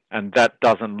strong. And that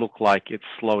doesn't look like it's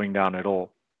slowing down at all.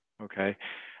 Okay,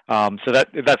 so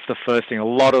that's the first thing. A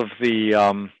lot of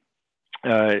the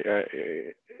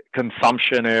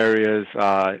consumption areas,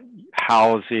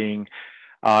 housing,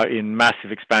 are in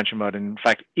massive expansion mode. In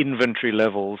fact, inventory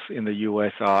levels in the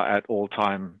US are at almost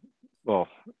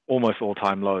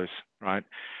all-time lows. Right.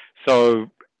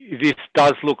 So this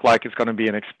does look like it's going to be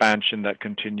an expansion that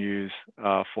continues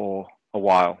for a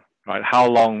while. Right, how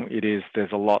long it is?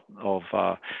 There's a lot of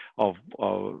I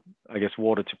guess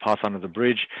water to pass under the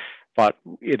bridge, but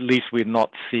at least we're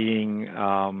not seeing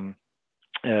a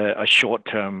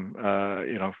short-term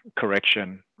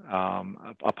correction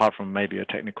apart from maybe a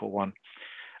technical one.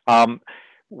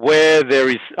 Where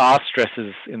there are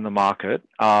stresses in the market,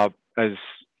 as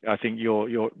I think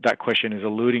that question is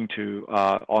alluding to,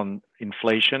 on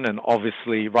inflation, and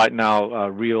obviously right now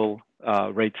real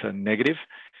rates are negative.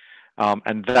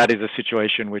 And that is a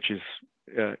situation which is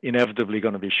inevitably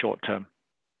going to be short-term.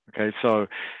 Okay, so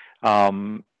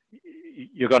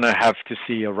you're going to have to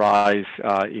see a rise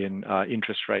in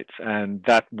interest rates, and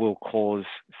that will cause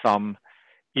some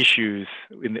issues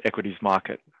in the equities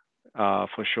market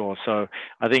for sure. So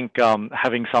I think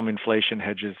having some inflation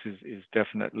hedges is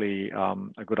definitely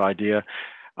a good idea.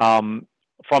 From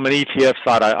an ETF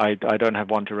side, I don't have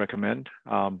one to recommend.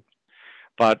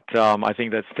 But I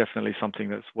think that's definitely something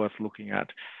that's worth looking at.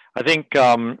 I think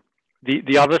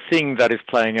the other thing that is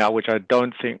playing out, which I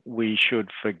don't think we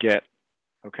should forget,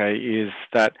 okay, is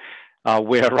that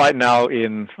we're right now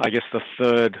in, I guess, the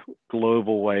third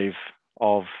global wave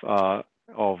of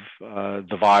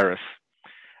the virus.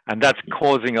 And that's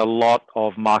causing a lot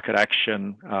of market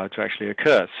action to actually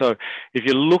occur. So if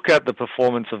you look at the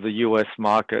performance of the US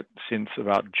market since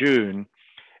about June,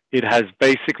 it has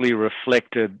basically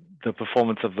reflected the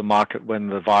performance of the market when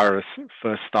the virus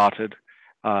first started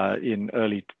in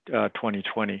early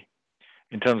 2020.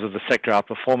 In terms of the sector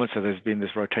outperformance, so there's been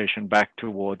this rotation back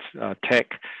towards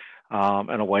tech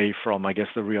and away from, I guess,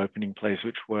 the reopening plays,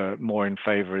 which were more in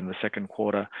favor in the second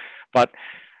quarter. But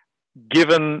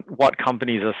given what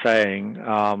companies are saying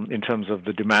in terms of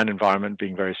the demand environment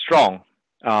being very strong,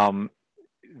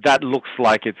 that looks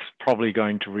like it's probably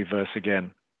going to reverse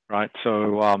again. Right,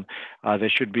 so there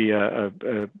should be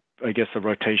I guess, a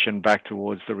rotation back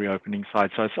towards the reopening side.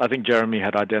 So I think Jeremy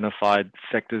had identified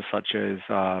sectors such as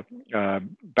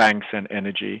banks and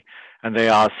energy, and they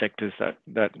are sectors that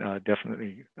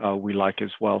definitely we like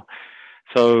as well.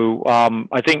 So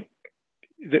I think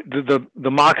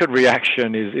the market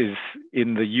reaction is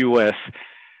in the US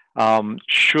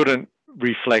shouldn't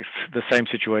reflect the same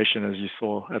situation as you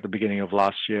saw at the beginning of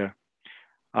last year.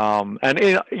 And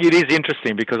it is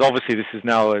interesting because obviously this is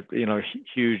now a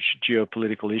huge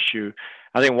geopolitical issue.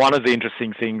 I think one of the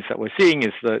interesting things that we're seeing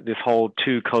is that this whole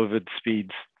two COVID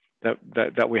speeds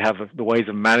that we have, the ways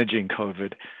of managing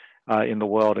COVID in the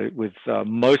world, with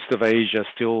most of Asia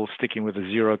still sticking with a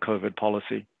zero COVID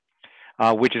policy,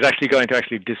 which is actually going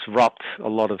to disrupt a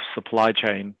lot of supply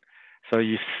chain. So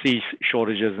you see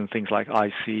shortages in things like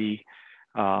IC,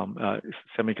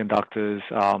 semiconductors,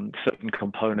 certain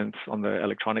components on the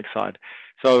electronic side.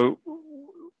 So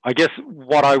I guess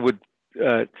what I would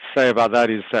say about that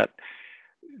is that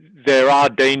there are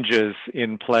dangers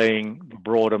in playing the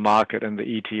broader market and the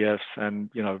ETFs, and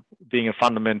being a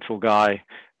fundamental guy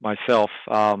myself,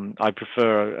 I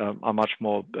prefer a much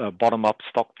more bottom-up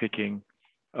stock picking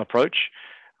approach.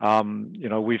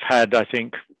 We've had, I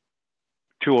think,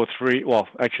 2 or 3, well,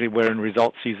 actually we're in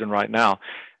results season right now.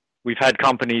 We've had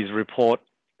companies report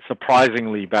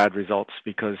surprisingly bad results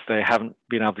because they haven't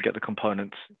been able to get the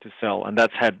components to sell. And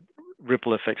that's had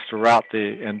ripple effects throughout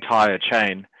the entire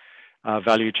chain,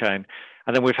 value chain.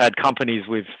 And then we've had companies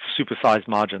with supersized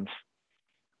margins,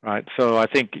 right? So I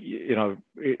think,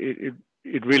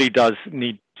 it really does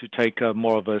need to take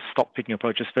more of a stock picking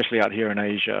approach, especially out here in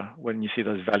Asia, when you see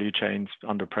those value chains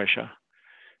under pressure.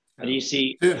 How do you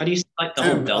see like the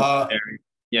whole Delta area?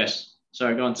 Yes.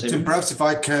 Sorry, go on, Tim, perhaps if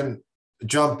I can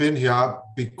jump in here, I'd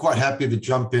be quite happy to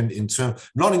jump in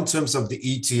not in terms of the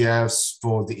ETFs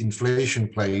for the inflation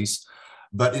plays,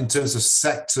 but in terms of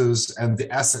sectors and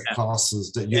the asset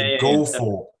classes that you go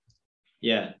for.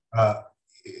 Yeah.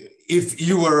 If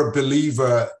you were a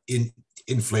believer in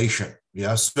inflation,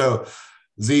 so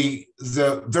the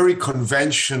very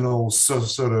conventional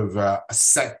sort of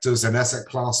sectors and asset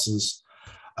classes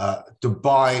to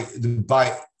buy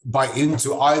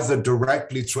into either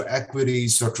directly through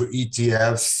equities or through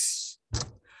ETFs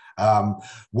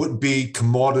would be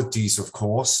commodities, of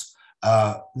course.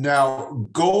 Now,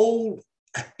 gold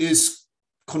is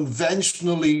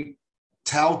conventionally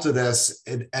touted as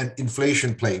an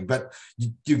inflation play, but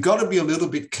you've got to be a little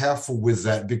bit careful with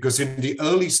that, because in the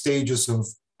early stages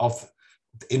of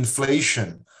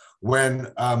inflation, when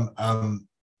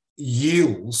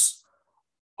yields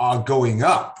are going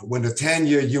up, when the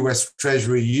 10-year US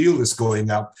Treasury yield is going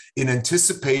up in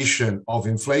anticipation of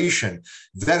inflation,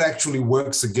 that actually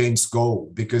works against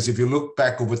gold. Because if you look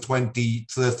back over 20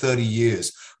 to 30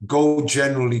 years, gold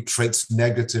generally trades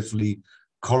negatively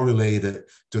correlated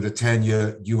to the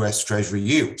 10-year US Treasury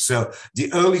yield. So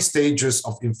the early stages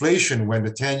of inflation, when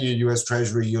the 10-year US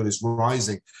Treasury yield is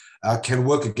rising, can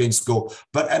work against gold.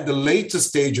 But at the later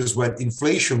stages, when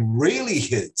inflation really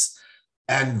hits,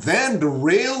 and then the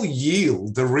real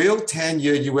yield, the real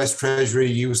 10-year US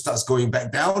Treasury yield starts going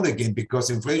back down again because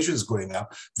inflation is going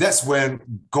up, that's when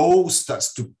gold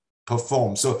starts to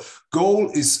perform. So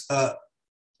gold is a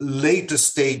later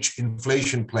stage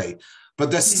inflation play.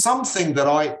 But there's something that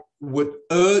I would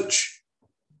urge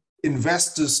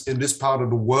investors in this part of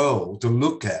the world to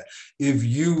look at if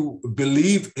you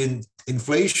believe in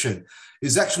inflation,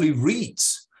 is actually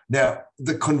REITs. Now,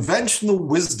 the conventional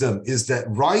wisdom is that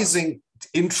rising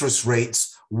interest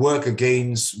rates work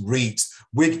against REITs,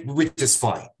 which is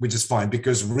fine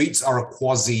because REITs are a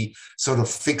quasi sort of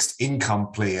fixed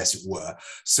income play, as it were.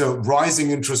 So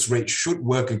rising interest rates should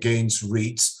work against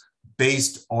REITs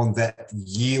based on that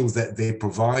yield that they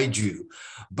provide you.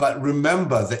 But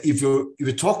remember that if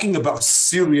you're talking about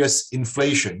serious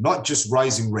inflation, not just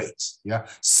rising rates,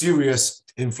 serious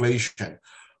inflation,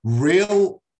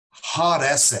 real hard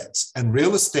assets, and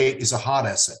real estate is a hard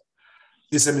asset,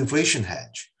 is an inflation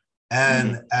hedge.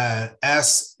 And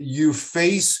as you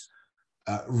face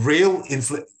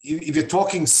if you're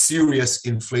talking serious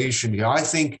inflation here, I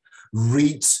think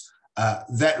REITs,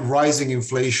 that rising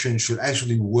inflation should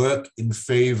actually work in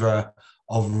favor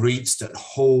of REITs that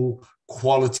hold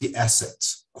quality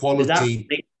assets,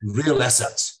 real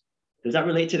assets. Does that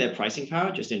relate to their pricing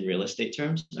power, just in real estate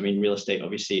terms? I mean, real estate,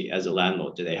 obviously, as a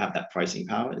landlord, do they have that pricing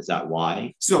power? Is that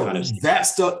why? So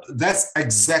that's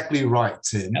exactly right,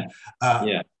 Tim.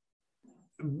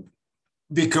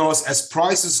 Because as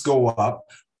prices go up,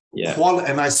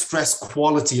 and I stress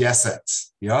quality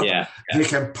assets, they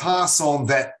can pass on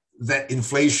that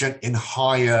inflation in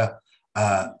higher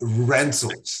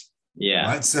rentals,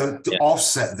 right? So to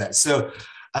offset that. So,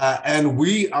 and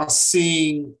we are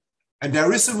seeing, and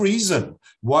there is a reason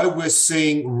why we're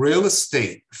seeing real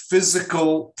estate,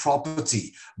 physical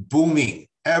property booming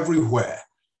everywhere,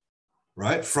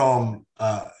 right? From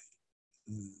the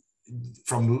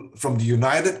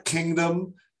United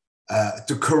Kingdom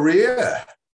to Korea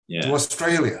to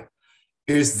Australia,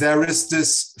 there is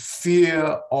this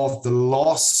fear of the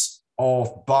loss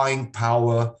of buying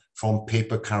power from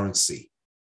paper currency.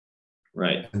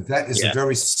 Right. And that is a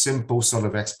very simple sort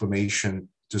of explanation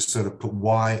to sort of put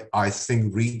why I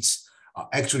think REITs are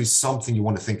actually something you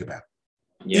want to think about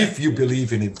if you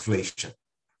believe in inflation.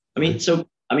 I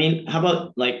mean, how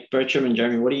about like Bertram and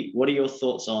Jeremy, what are your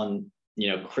thoughts on,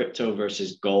 crypto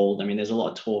versus gold? I mean, there's a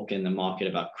lot of talk in the market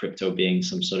about crypto being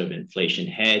some sort of inflation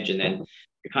hedge, and then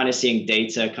you're kind of seeing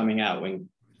data coming out when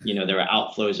there are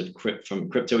outflows from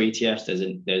crypto ETFs.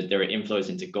 There are inflows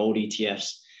into gold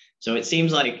ETFs. So it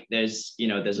seems like there's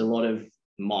a lot of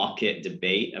market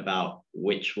debate about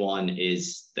which one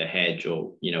is the hedge,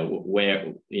 or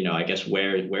where I guess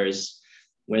where's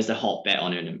the hot bet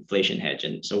on an inflation hedge.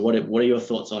 And so what are your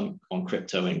thoughts on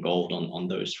crypto and gold on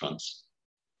those fronts?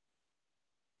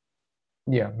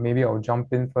 Yeah, maybe I'll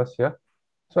jump in first here.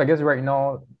 So I guess right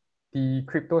now, the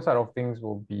crypto side of things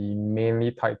will be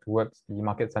mainly tied towards the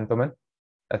market sentiment.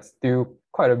 That's still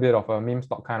quite a bit of a meme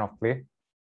stock kind of play,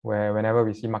 where whenever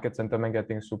we see market sentiment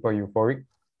getting super euphoric,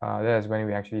 that is when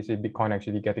we actually see Bitcoin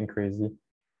actually getting crazy.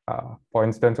 For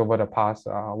instance, over the past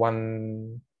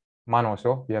 1 month or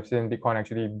so, we have seen Bitcoin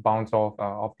actually bounce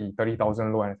off the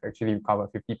 30,000 low and it's actually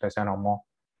recovered 50% or more.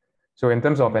 So in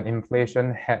terms of an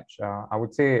inflation hedge, I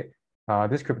would say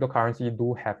this cryptocurrency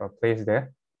do have a place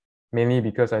there, mainly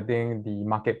because I think the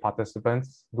market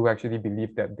participants do actually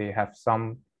believe that they have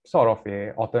some sort of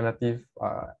a alternative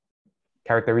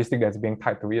characteristic that's being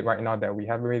tied to it right now that we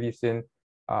haven't really seen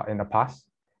in the past.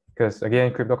 Because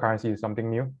again, cryptocurrency is something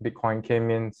new. Bitcoin came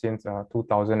in since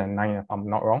 2009, if I'm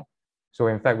not wrong. So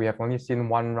in fact, we have only seen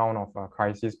one round of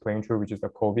crisis playing through, which is the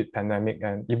COVID pandemic.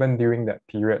 And even during that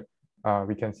period,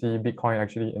 we can see Bitcoin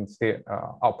actually instead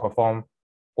outperform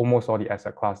almost all the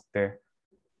asset class there.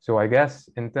 So I guess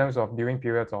in terms of during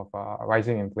periods of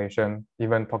rising inflation,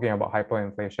 even talking about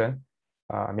hyperinflation,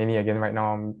 mainly again right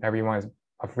now, everyone is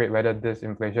afraid whether this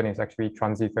inflation is actually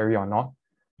transitory or not.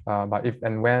 But if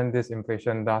and when this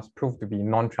inflation does prove to be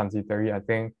non-transitory, I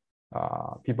think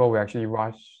people will actually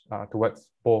rush towards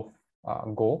both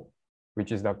gold,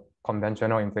 which is the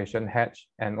conventional inflation hedge,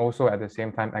 and also at the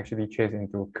same time actually chase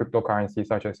into cryptocurrencies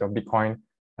such as Bitcoin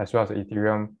as well as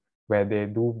Ethereum, where they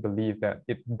do believe that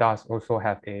it does also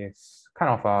have a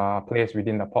kind of a place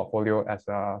within the portfolio as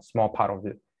a small part of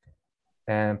it.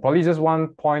 And probably just one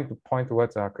point to point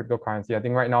towards cryptocurrency. I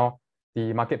think right now,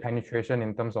 the market penetration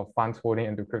in terms of funds holding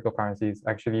into cryptocurrency is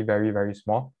actually very, very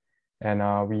small. And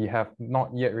we have not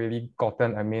yet really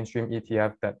gotten a mainstream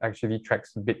ETF that actually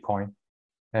tracks Bitcoin.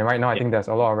 And right now, I think there's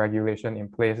a lot of regulation in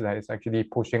place that is actually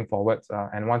pushing forwards.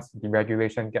 And once the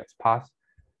regulation gets passed,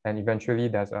 and eventually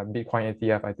there's a Bitcoin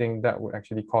ETF, I think that would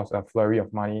actually cost a flurry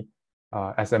of money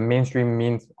as a mainstream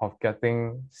means of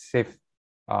getting safe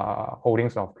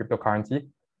holdings of cryptocurrency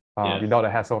without the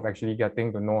hassle of actually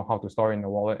getting to know how to store in the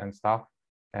wallet and stuff.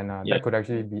 And that could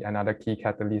actually be another key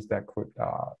catalyst that could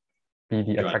be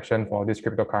the attraction for this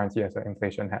cryptocurrency as an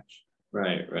inflation hedge.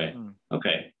 Right.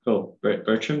 Okay, cool.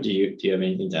 Bertram, do you have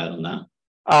anything to add on that?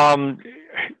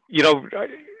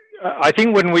 I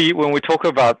think when we talk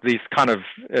about these kind of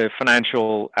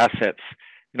financial assets,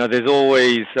 there's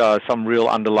always some real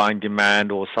underlying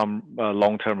demand or some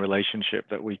long-term relationship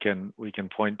that we can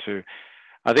point to.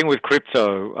 I think with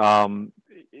crypto,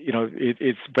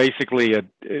 it's basically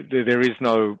there is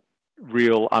no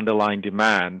real underlying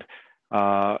demand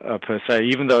per se,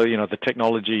 even though the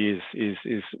technology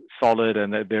is solid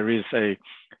and that there is a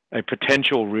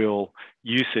potential real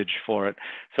usage for it.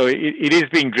 So it is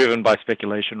being driven by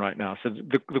speculation right now. So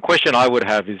the question I would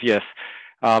have is, yes,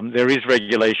 there is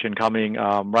regulation coming.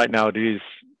 Right now it is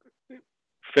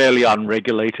fairly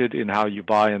unregulated in how you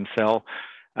buy and sell.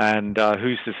 And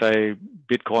who's to say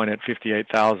Bitcoin at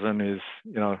 58,000 is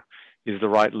the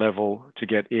right level to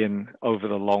get in over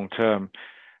the long term?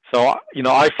 So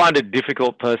I find it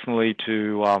difficult personally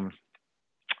to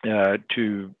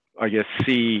I guess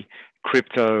see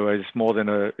crypto as more than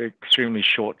an extremely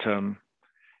short-term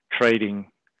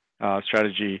trading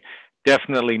strategy.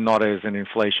 Definitely not as an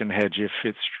inflation hedge if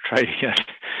it's trading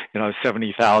at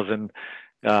 70,000.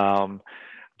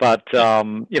 But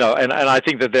and I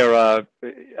think that there are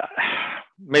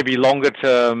maybe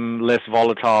longer-term, less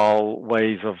volatile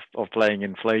ways of playing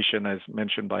inflation, as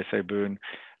mentioned by say Boon.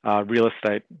 Real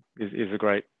estate is a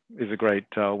great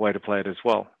way to play it as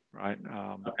well, right?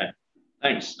 Okay,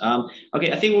 thanks.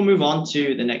 Okay, I think we'll move on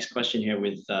to the next question here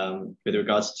with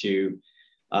regards to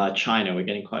China. We're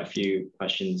getting quite a few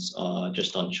questions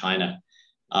just on China.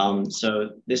 So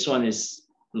this one is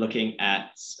looking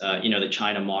at the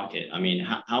China market. I mean,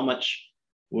 how much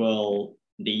will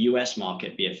the US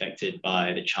market be affected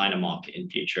by the China market in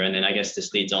future? And then I guess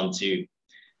this leads on to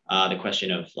the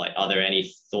question of are there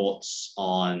any thoughts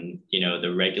on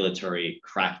the regulatory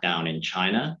crackdown in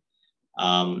China?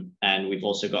 And we've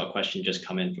also got a question just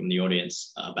come in from the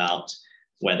audience about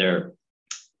whether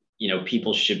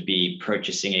people should be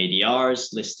purchasing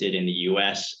ADRs listed in the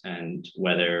US and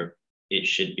whether it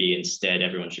should be instead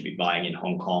everyone should be buying in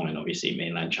Hong Kong and obviously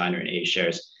mainland China and A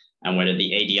shares, and whether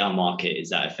the ADR market is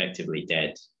that effectively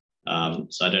dead.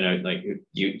 So I don't know, do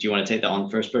you want to take that on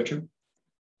first, Bertram?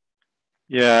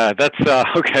 Yeah, that's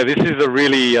okay. This is a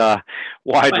really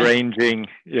wide-ranging.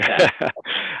 Yeah.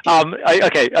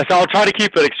 Okay, so I'll try to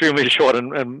keep it extremely short,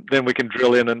 and then we can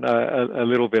drill in a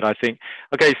little bit, I think.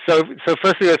 Okay, so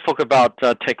firstly, let's talk about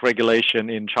tech regulation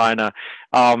in China.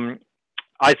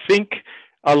 I think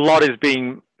a lot is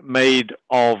being made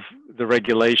of the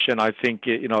regulation. I think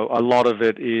a lot of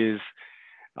it is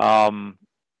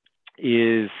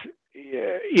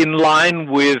in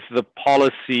line with the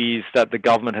policies that the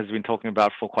government has been talking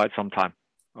about for quite some time.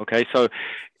 Okay, so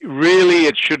really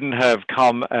it shouldn't have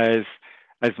come as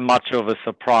much of a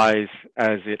surprise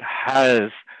as it has.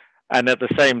 And at the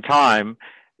same time,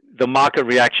 the market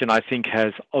reaction, I think,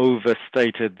 has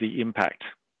overstated the impact.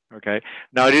 Okay,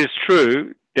 now it is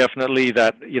true, definitely,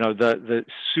 that the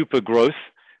super growth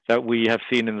that we have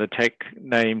seen in the tech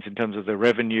names in terms of the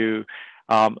revenue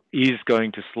is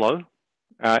going to slow.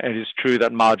 It is true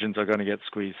that margins are going to get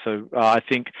squeezed. So I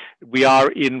think we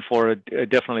are in for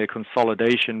definitely a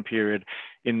consolidation period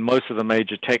in most of the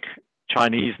major tech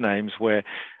Chinese names, where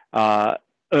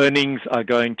earnings are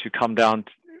going to come down.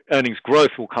 Earnings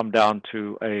growth will come down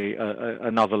to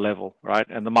another level, right?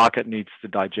 And the market needs to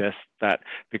digest that,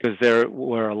 because there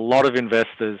were a lot of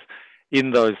investors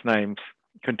in those names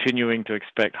continuing to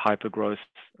expect hyper growth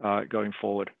going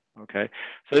forward. Okay,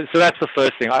 so that's the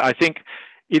first thing. I think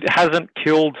it hasn't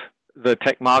killed the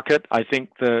tech market. I think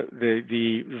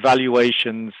the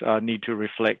valuations need to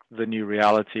reflect the new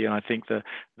reality, and I think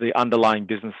the underlying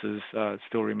businesses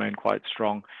still remain quite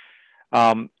strong.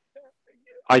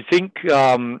 I think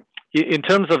in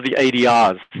terms of the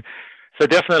ADRs, so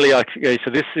definitely,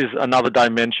 so this is another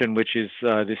dimension, which is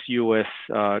this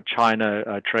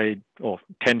US-China trade, or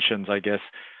tensions, I guess,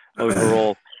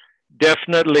 overall.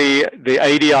 Definitely, the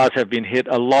ADRs have been hit.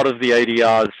 A lot of the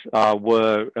ADRs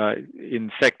were in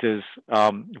sectors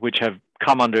which have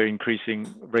come under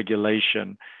increasing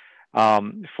regulation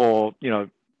for,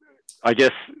 I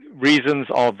guess, reasons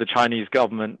of the Chinese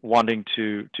government wanting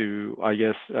to I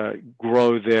guess,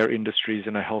 grow their industries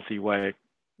in a healthy way,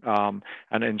 and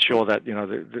ensure that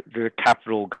the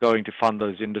capital going to fund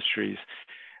those industries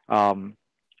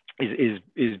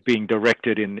is being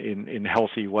directed in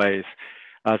healthy ways.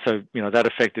 So that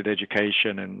affected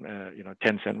education and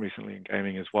Tencent recently in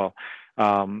gaming as well,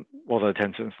 although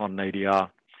Tencent's not an ADR.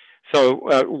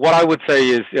 So what I would say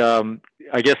is,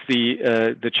 I guess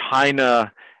the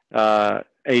China ADR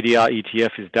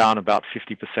ETF is down about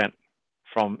 50%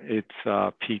 from its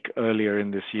peak earlier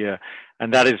in this year,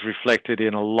 and that is reflected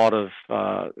in a lot of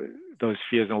those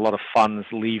fears and a lot of funds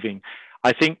leaving.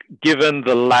 I think, given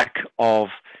the lack of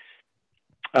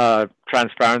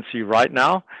transparency right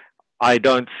now, I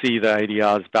don't see the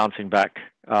ADRs bouncing back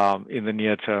in the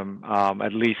near term,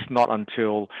 at least not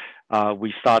until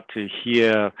we start to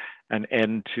hear an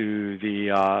end to the,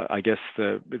 I guess,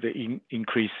 the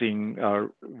increasing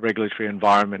regulatory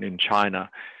environment in China.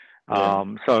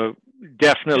 So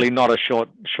definitely not a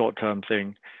short-term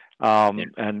thing,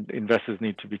 and investors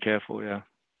need to be careful. Yeah.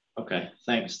 Okay,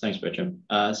 thanks, Bertram.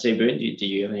 Say, Boon, do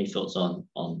you have any thoughts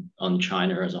on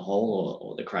China as a whole,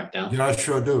 or the crackdown? Yeah, I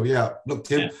sure do. Yeah, look,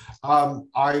 Tim,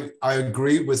 I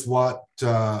agree with what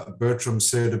Bertram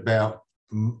said about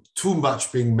too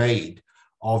much being made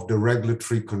of the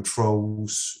regulatory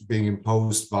controls being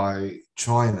imposed by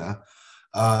China.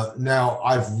 Now,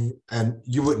 and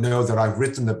you would know that I've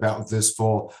written about this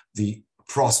for the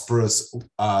ProsperUs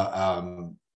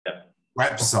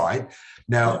website.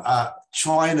 Now,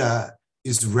 China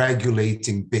is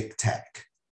regulating big tech.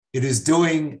 It is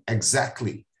doing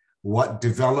exactly what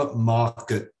developed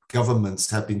market governments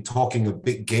have been talking a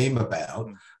big game about,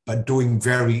 but doing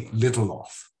very little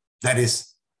of. That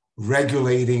is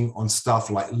regulating on stuff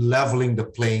like leveling the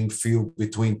playing field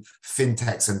between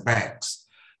fintechs and banks.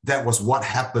 That was what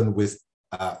happened with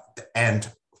Ant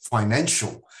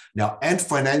Financial. Now, Ant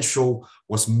Financial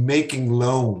was making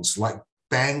loans like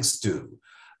banks do,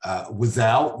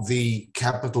 without the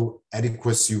capital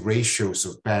adequacy ratios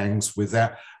of banks,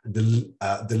 without the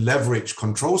leverage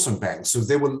controls on banks. So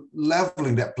they were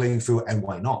leveling that playing field, and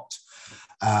why not?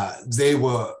 They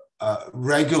were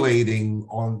regulating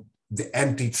on the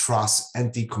antitrust,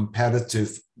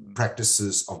 anti-competitive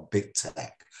practices of big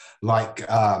tech. Like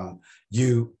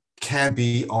you can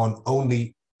be on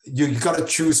only, you got to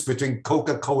choose between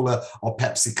Coca-Cola or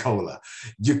Pepsi-Cola.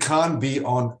 You can't be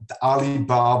on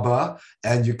Alibaba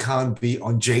and you can't be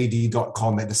on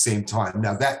JD.com at the same time.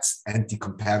 Now that's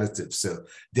anti-competitive. So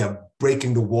they're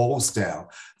breaking the walls down.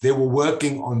 They were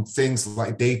working on things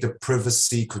like data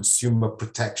privacy, consumer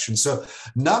protection. So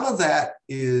none of that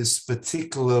is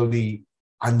particularly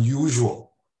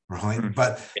unusual, right?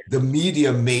 But the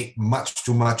media made much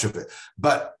too much of it.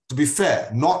 But to be fair,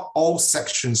 not all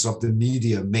sections of the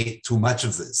media made too much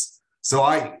of this. So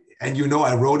I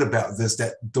wrote about this,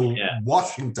 that the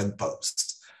Washington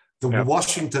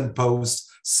Post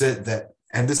said that,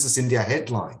 and this is in their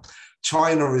headline,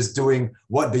 China is doing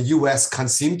what the US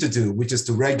can't seem to do, which is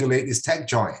to regulate its tech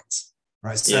giants,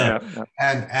 right? So,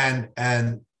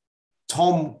 and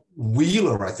Tom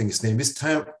Wheeler, I think his name is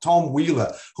Tom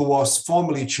Wheeler, who was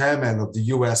formerly chairman of the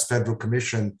US Federal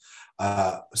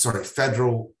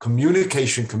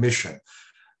Communication Commission,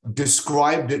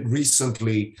 described it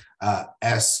recently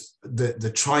as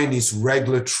the Chinese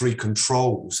regulatory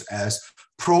controls as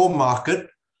pro-market,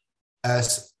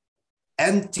 as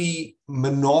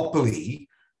anti-monopoly,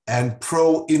 and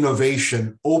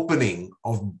pro-innovation opening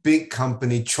of big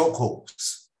company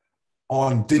chokeholds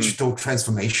on digital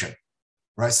transformation,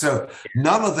 right? So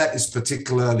none of that is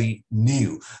particularly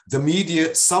new. The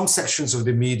media, some sections of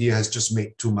the media has just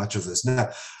made too much of this.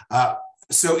 Now,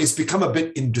 so it's become a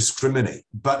bit indiscriminate,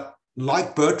 but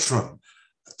like Bertram,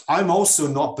 I'm also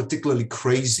not particularly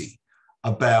crazy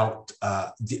about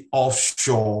the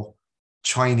offshore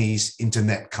Chinese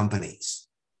internet companies.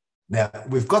 Now,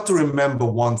 we've got to remember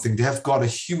one thing. They have got a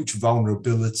huge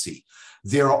vulnerability.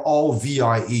 They are all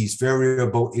VIEs,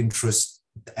 variable interest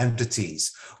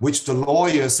entities, which the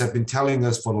lawyers have been telling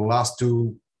us for the last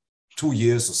two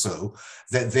years or so,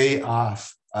 that they are,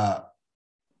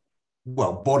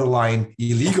 borderline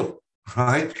illegal,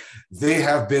 right? They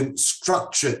have been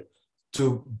structured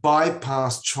to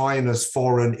bypass China's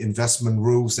foreign investment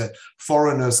rules, that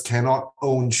foreigners cannot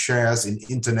own shares in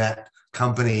internet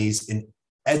companies, in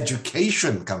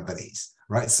education companies,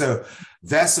 right? So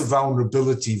that's a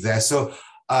vulnerability there. So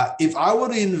if I were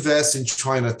to invest in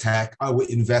China tech, I would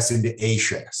invest in the A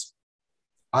shares.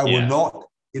 I would not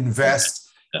invest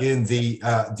in the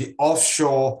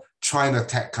offshore China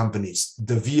tech companies,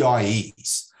 the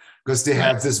VIEs, because they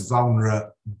have this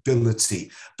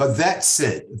vulnerability. But that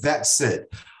said,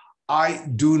 I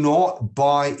do not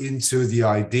buy into the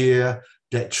idea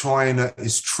that China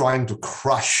is trying to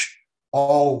crush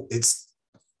all its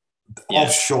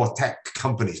offshore tech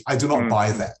companies. I do not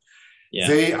buy that.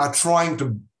 They are trying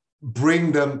to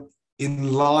bring them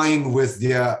in line with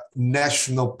their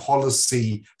national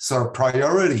policy sort of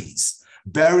priorities,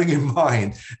 bearing in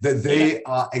mind that they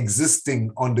are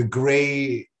existing on the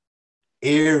gray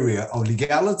area of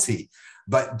legality,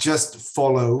 but just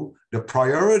follow the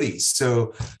priorities.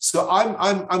 So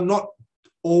I'm not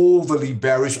overly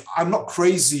bearish. I'm not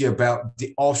crazy about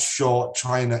the offshore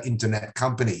China internet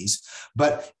companies,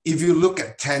 but if you look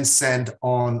at Tencent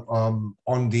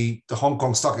on the Hong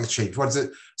Kong Stock Exchange, what is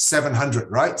it? 700,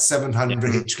 right?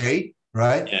 700 HK,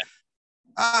 right?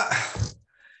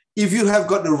 If you have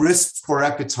got the risk for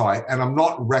appetite, and I'm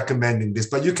not recommending this,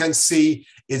 but you can see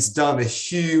it's done a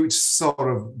huge sort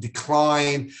of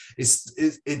decline.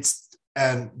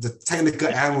 And the technical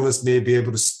analysts may be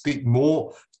able to speak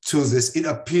more to this. It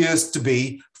appears to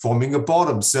be forming a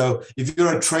bottom. So if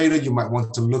you're a trader, you might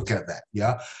want to look at that.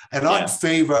 And I'd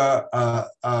favor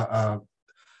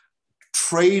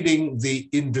trading the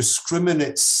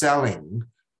indiscriminate selling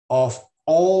of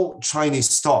all Chinese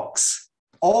stocks,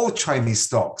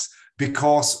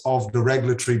 because of the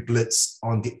regulatory blitz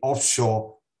on the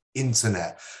offshore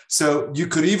internet. So you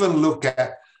could even look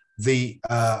at the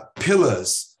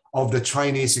pillars of the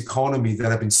Chinese economy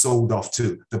that have been sold off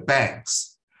to the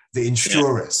banks, the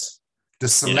insurers, the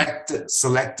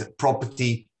selected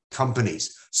property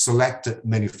companies, selected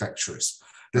manufacturers.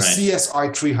 The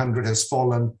CSI 300 has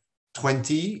fallen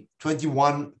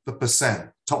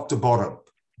 21% top to bottom,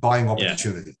 buying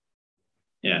opportunity.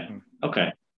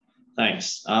 Okay.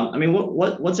 Thanks. I mean,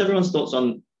 what's everyone's thoughts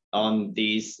on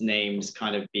these names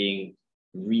kind of being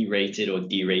re-rated or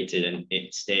derated and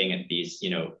it staying at these,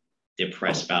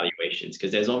 depressed valuations?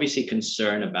 Because there's obviously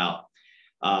concern about,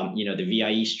 the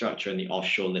VIE structure and the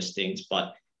offshore listings,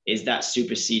 but is that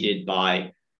superseded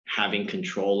by having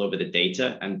control over the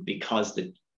data? And because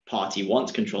the party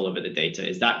wants control over the data,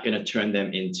 is that going to turn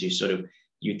them into sort of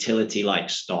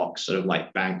utility-like stocks, sort of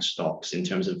like bank stocks in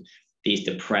terms of these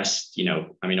depressed,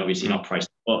 obviously not price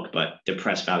to book, but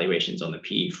depressed valuations on the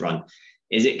PE front?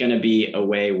 Is it going to be a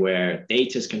way where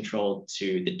data is controlled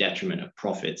to the detriment of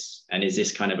profits? And is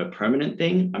this kind of a permanent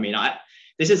thing? I mean,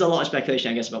 this is a lot of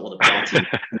speculation, I guess, about what the party is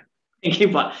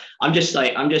thinking, but it's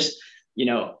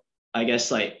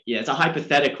a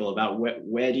hypothetical about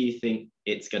where do you think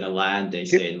it's going to land, they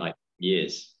say, in like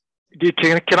years?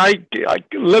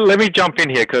 Let me jump in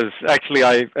here, because actually,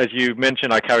 as you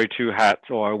mentioned, I carry two hats,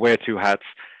 or I wear two hats,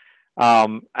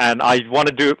 and I want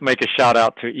to make a shout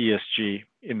out to ESG,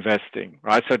 investing,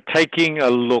 right? So taking a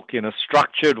look in a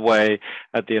structured way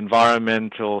at the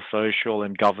environmental, social,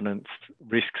 and governance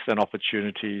risks and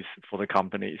opportunities for the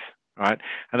companies, right?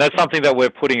 And that's something that we're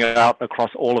putting out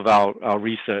across all of our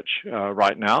research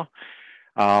right now.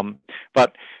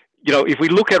 But, you know, if we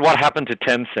look at what happened to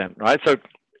Tencent, right? So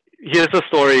here's the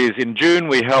story: is in June,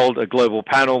 we held a global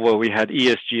panel where we had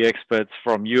ESG experts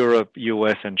from Europe,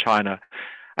 US, and China.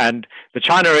 And the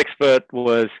China expert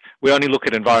was, we only look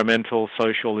at environmental,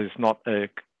 social is not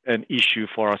an issue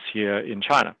for us here in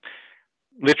China.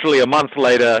 Literally a month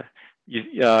later,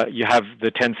 you have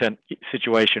the Tencent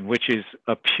situation, which is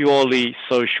a purely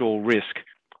social risk,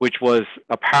 which was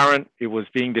apparent, it was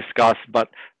being discussed, but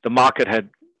the market had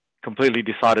completely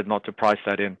decided not to price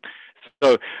that in.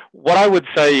 So what I would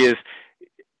say is,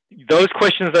 those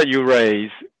questions that you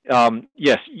raise,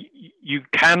 yes, you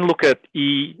can look at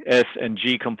E, S, and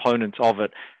G components of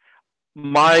it.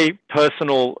 My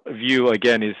personal view,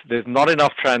 again, is there's not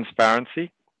enough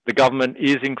transparency. The government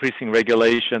is increasing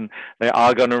regulation. They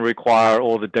are going to require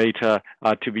all the data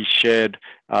to be shared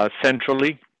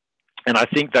centrally. And I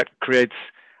think that creates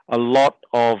a lot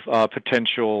of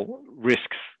potential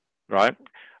risks, right,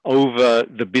 over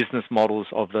the business models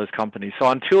of those companies. So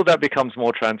until that becomes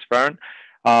more transparent,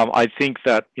 I think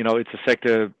that, you know, it's a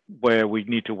sector where we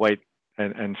need to wait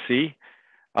and see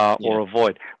or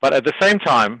avoid. But at the same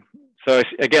time, so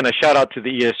again, a shout out to the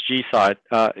ESG side,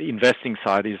 investing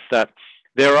side, is that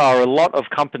there are a lot of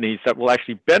companies that will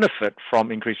actually benefit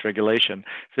from increased regulation.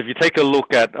 So if you take a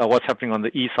look at what's happening on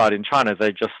the E side in China,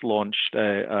 they just launched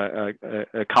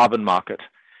a carbon market.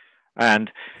 And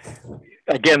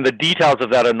again, the details of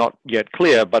that are not yet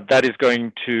clear, but that is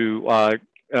going to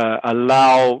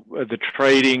allow the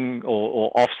trading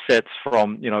or offsets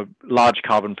from, you know, large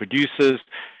carbon producers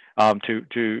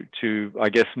to I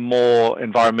guess more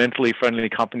environmentally friendly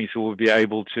companies who will be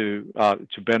able to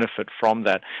benefit from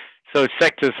that. So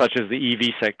sectors such as the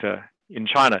EV sector in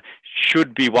China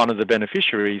should be one of the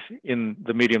beneficiaries in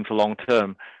the medium to long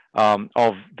term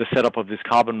of the setup of this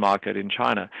carbon market in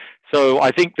China. So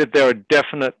I think that there are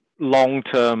definite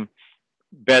long-term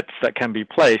bets that can be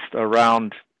placed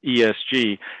around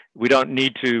ESG. We don't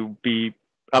need to be,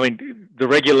 I mean, the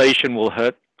regulation will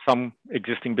hurt some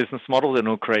existing business models and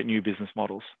it'll create new business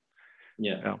models.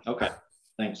 Yeah. Okay.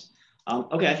 Thanks.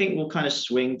 Okay. I think we'll kind of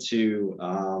swing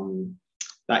to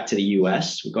back to the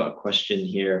US. We've got a question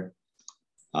here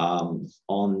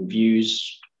on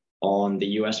views on the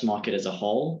US market as a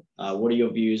whole. What are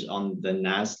your views on the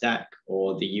NASDAQ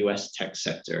or the US tech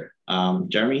sector?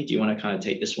 Jeremy, do you want to kind of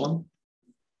take this one?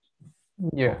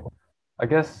 Yeah, I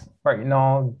guess right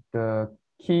now the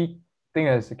key thing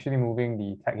is actually moving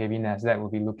the tech-heavy NASDAQ will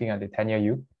be looking at the 10-year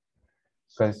yield,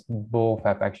 because both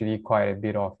have actually quite a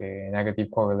bit of a negative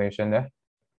correlation there.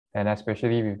 And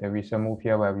especially with the recent move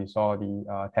here where we saw the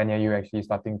 10-year yield actually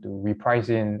starting to reprice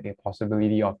in a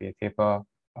possibility of a taper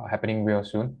happening real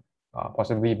soon,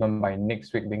 possibly even by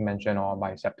next week being mentioned or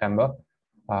by September.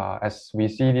 As we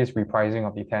see this repricing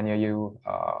of the 10-year yield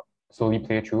slowly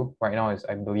play through, right now is,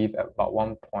 I believe, at about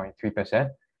 1.3%.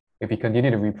 If we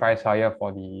continue to reprice higher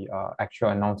for the actual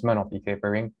announcement of the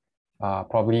tapering,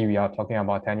 probably we are talking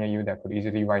about 10-year yield that could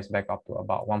easily rise back up to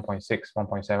about 1.6,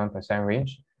 1.7%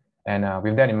 range. And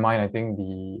with that in mind, I think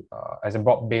the as a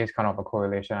broad-based kind of a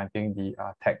correlation, I think the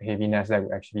tech-heavy NASDAQ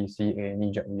will actually see a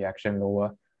knee-jerk reaction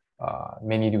lower,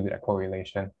 mainly due to that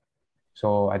correlation.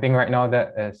 So I think right now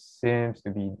that seems to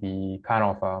be the kind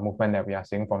of movement that we are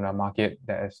seeing from the market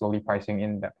that is slowly pricing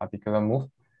in that particular move.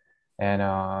 And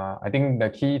I think the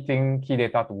key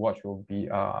data to watch will be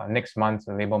next month's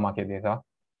labor market data,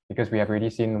 because we have already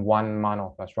seen 1 month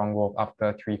of a strong growth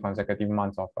after 3 consecutive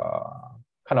months of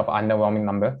kind of underwhelming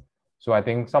number. So I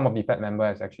think some of the Fed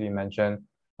members actually mentioned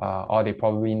all they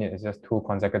probably need is just 2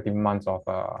 consecutive months of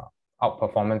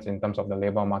outperformance in terms of the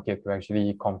labor market to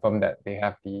actually confirm that they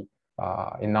have the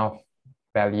enough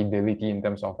validity in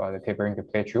terms of the tapering to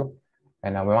play through.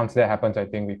 And once that happens, I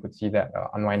think we could see that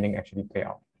unwinding actually play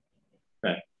out.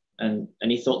 Right. And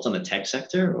any thoughts on the tech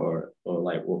sector, or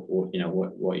like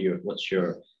what's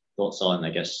your thoughts on,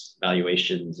 I guess,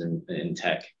 valuations in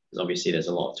tech? Because obviously there's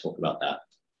a lot of talk about that.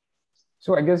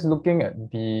 So I guess looking at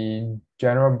the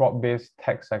general broad-based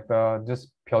tech sector,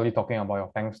 just purely talking about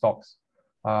your FANG stocks,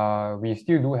 we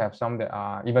still do have some that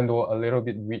are, even though a little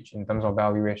bit rich in terms of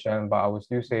valuation, but I would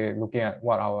still say, looking at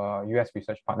what our US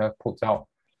research partner puts out,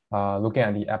 looking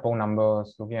at the Apple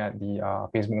numbers, looking at the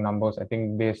Facebook numbers, I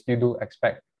think they still do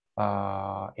expect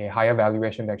a higher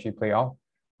valuation to actually play out.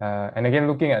 And again,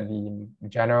 looking at the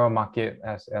general market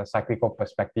as a cyclical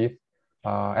perspective,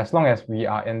 as long as we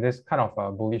are in this kind of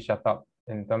bullish setup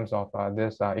in terms of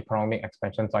this economic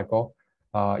expansion cycle,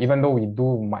 even though we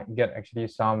might get actually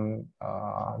some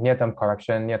near-term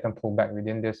correction, near-term pullback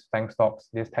within these FANG stocks,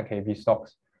 these tech-heavy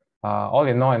stocks. All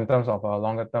in all, in terms of a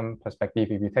longer-term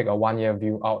perspective, if you take a one-year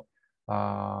view out,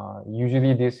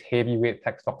 usually these heavyweight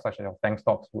tech stocks such as FANG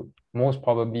stocks would most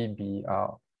probably be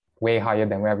way higher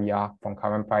than where we are from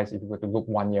current price if you were to look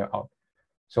 1 year out.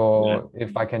 So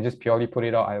if I can just purely put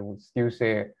it out, I would still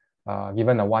say,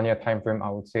 given a 1 year time frame, I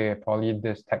would say probably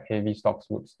this tech-heavy stocks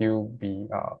would still be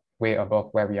way above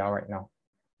where we are right now.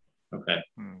 Okay.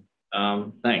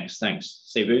 Thanks.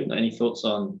 Say, Boon, any thoughts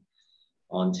on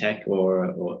tech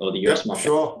or the US market?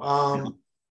 Sure.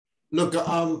 Look,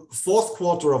 fourth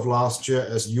quarter of last year,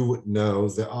 as you would know,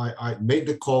 that I made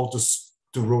the call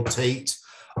to rotate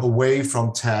away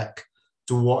from tech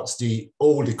towards the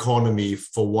old economy,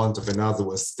 for want of another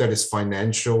word, that is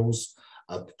financials,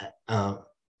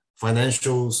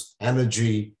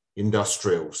 energy,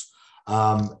 industrials.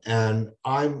 And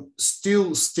I'm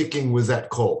still sticking with that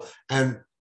call. And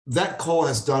that call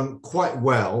has done quite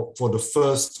well for the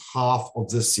first half of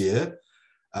this year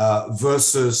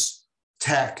versus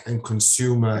tech and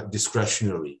consumer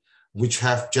discretionary, which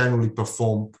have generally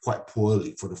performed quite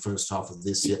poorly for the first half of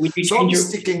this year. Would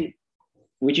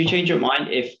you change your mind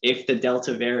if the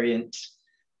Delta variant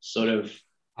sort of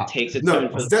takes its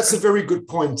turn? No, that's a very good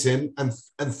point, Tim, and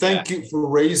thank you for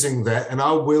raising that. And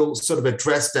I will sort of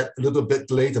address that a little bit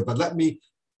later. But let me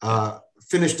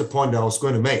finish the point I was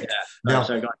going to make. Now,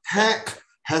 tech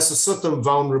has a certain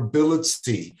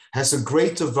vulnerability, has a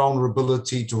greater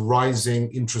vulnerability to rising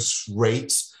interest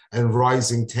rates and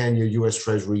rising 10-year US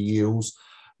Treasury yields,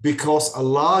 because a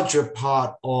larger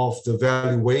part of the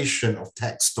valuation of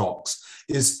tech stocks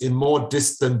is in more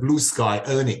distant blue sky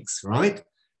earnings, right?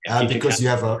 Because you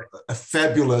have a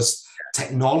fabulous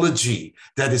technology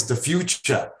that is the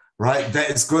future, right? That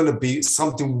is going to be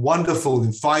something wonderful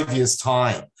in 5 years'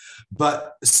 time.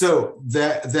 But so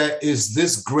there is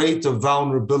this greater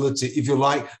vulnerability, if you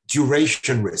like,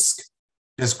 duration risk.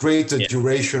 There's greater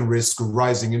duration risk of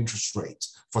rising interest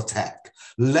rates for tech.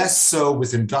 Less so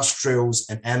with industrials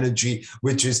and energy,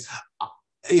 which is,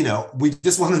 we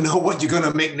just want to know what you're going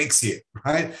to make next year,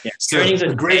 right? Yeah. So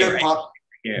the greater part,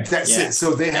 that's it.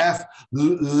 So they have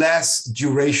less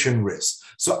duration risk.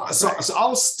 So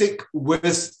I'll stick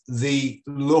with the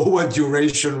lower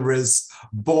duration risk,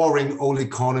 boring old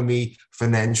economy,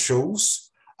 financials,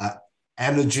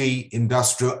 energy,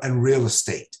 industrial, and real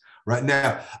estate. Right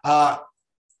now,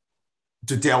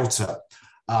 to Delta.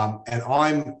 And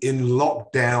I'm in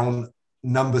lockdown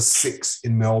number 6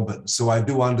 in Melbourne. So I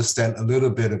do understand a little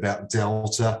bit about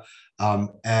Delta,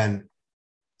 and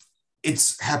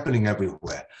it's happening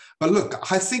everywhere. But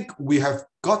look, I think we have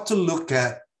got to look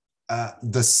at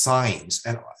the signs.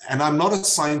 And I'm not a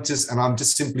scientist, and I'm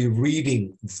just simply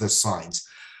reading the signs.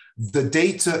 The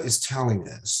data is telling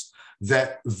us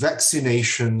that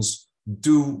vaccinations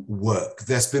do work.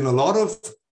 There's been a lot of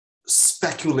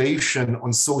speculation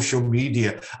on social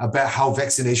media about how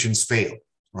vaccinations fail,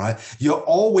 right? You're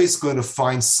always going to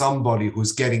find somebody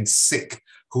who's getting sick,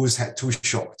 who's had 2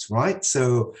 shots, right?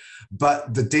 So,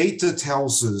 but the data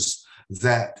tells us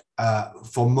that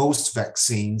for most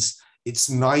vaccines, it's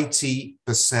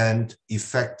 90%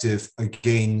 effective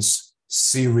against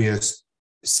serious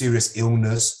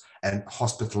illness and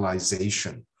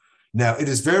hospitalization. Now, it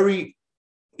is very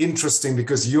interesting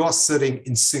because you're sitting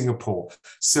in Singapore.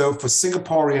 So for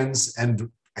Singaporeans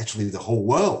and actually the whole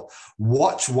world,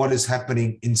 watch what is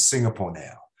happening in Singapore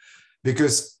now.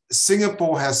 Because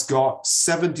Singapore has got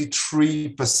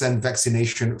 73%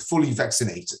 vaccination, fully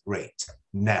vaccinated rate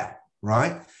now,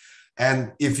 right?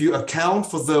 And if you account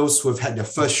for those who have had their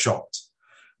first shot,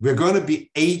 we're going to be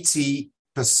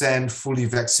 80% fully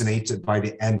vaccinated by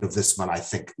the end of this month, I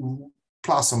think,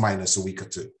 plus or minus a week or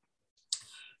two.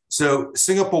 So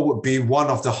Singapore would be one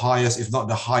of the highest, if not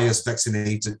the highest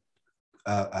vaccinated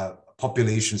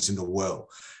populations in the world.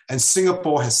 And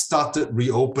Singapore has started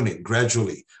reopening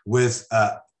gradually with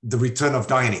the return of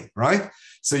dining, right?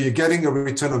 So you're getting a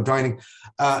return of dining.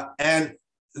 And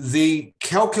the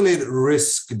calculated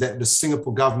risk that the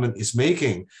Singapore government is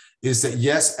making is that,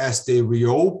 yes, as they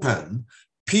reopen,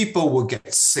 people will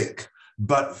get sick,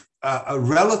 but a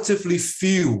relatively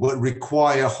few will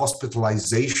require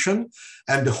hospitalization,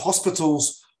 and the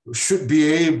hospitals should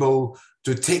be able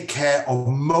to take care of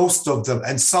most of them,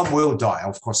 and some will die.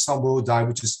 Of course, some will die,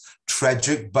 which is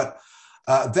tragic, but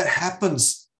that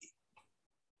happens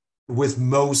with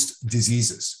most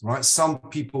diseases, right? Some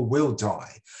people will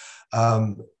die.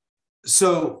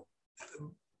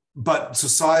 But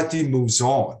society moves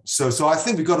on. So I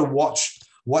think we've got to watch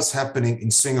what's happening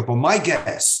in Singapore. My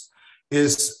guess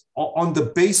is on the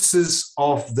basis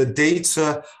of the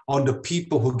data on the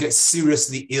people who get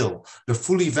seriously ill, the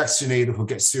fully vaccinated who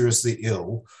get seriously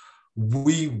ill,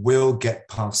 we will get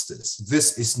past this.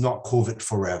 This is not COVID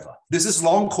forever. This is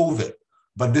long COVID,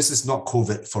 but this is not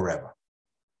COVID forever.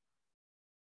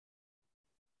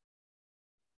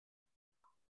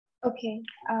 Okay.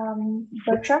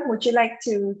 Bertram, would you like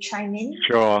to chime in?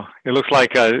 Sure. It looks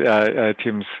like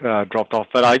Tim's dropped off,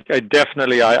 but I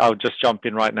definitely, I'll just jump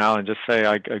in right now and just say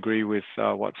I agree with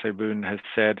what Boon has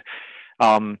said.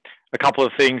 A couple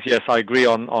of things. Yes, I agree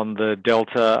on the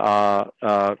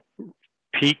Delta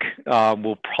peak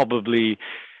will probably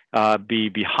be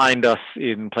behind us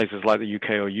in places like the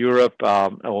UK or Europe,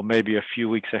 or maybe a few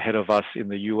weeks ahead of us in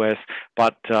the US.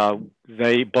 But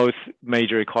both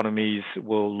major economies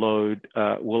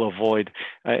will avoid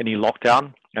any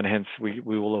lockdown, and hence we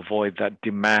will avoid that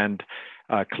demand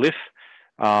cliff.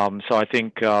 So I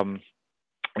think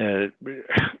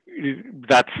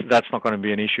that's not going to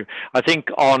be an issue. I think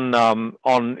on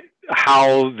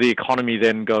how the economy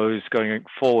then goes going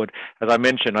forward, as I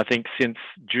mentioned, I think since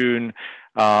June,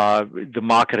 the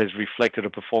market has reflected a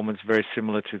performance very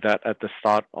similar to that at the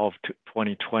start of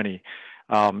 2020.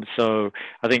 So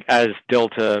I think as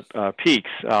Delta peaks,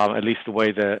 at least the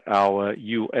way that our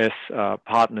US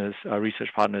partners, research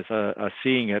partners are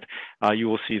seeing it, you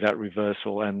will see that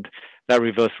reversal. And that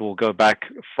reversal will go back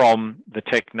from the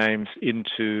tech names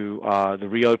into the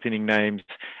reopening names.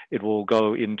 It will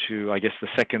go into, I guess, the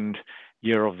second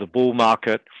year of the bull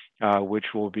market,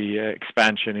 which will be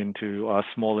expansion into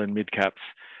small and mid caps.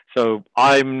 So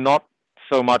I'm not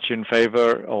so much in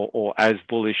favor or as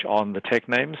bullish on the tech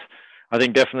names. I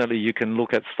think definitely you can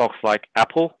look at stocks like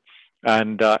Apple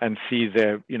and see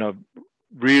their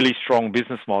really strong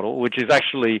business model, which is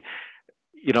actually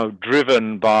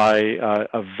driven by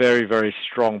a very, very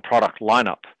strong product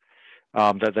lineup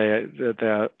that they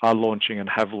are launching and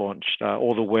have launched,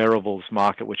 or the wearables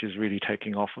market, which is really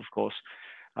taking off, of course.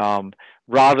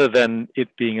 Rather than it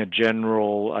being a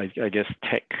general, I guess,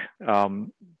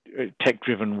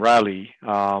 tech-driven rally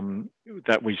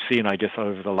that we've seen, I guess,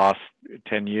 over the last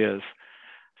 10 years.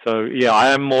 So yeah, I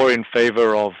am more in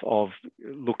favor of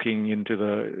looking into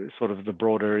the sort of the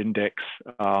broader index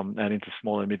and into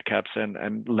small and mid caps,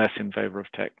 and less in favor of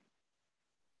tech.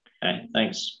 Okay,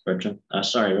 thanks, Bertram.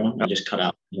 Sorry, everyone, I just cut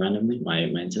out randomly my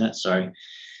internet. Sorry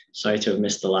to have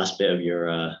missed the last bit of your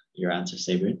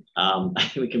answer, Boon. I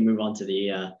think we can move on to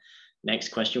the next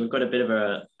question. We've got a bit of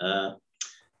a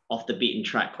off the beaten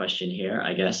track question here,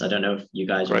 I guess. I don't know if you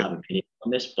guys will have opinion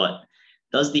on this, but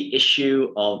does the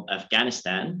issue of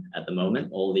Afghanistan at the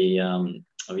moment, all the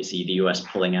obviously the US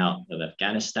pulling out of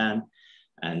Afghanistan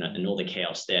and all the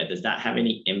chaos there, does that have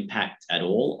any impact at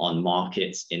all on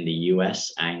markets in the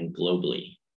US and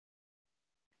globally?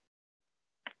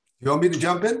 You want me to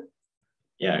jump in?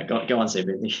 Yeah, go on,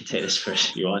 Sabin. You can take this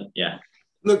first if you want. Yeah.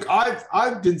 Look,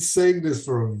 I've been saying this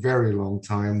for a very long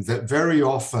time, that very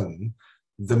often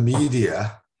the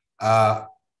media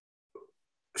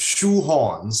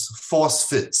shoehorns, force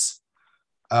fits,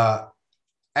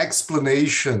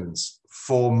 explanations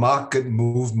for market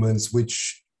movements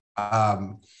which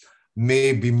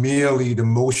may be merely the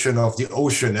motion of the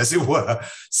ocean, as it were.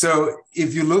 So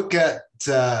if you look at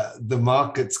the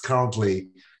markets currently,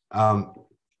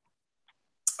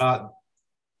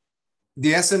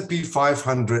 the S&P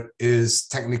 500 is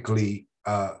technically,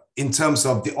 in terms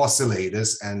of the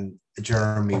oscillators, and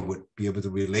Jeremy would be able to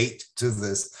relate to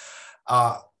this,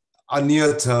 are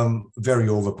near-term very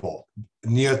overbought.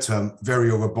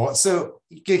 So,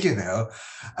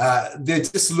 they're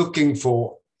just looking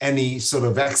for any sort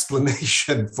of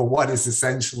explanation for what is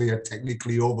essentially a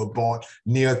technically overbought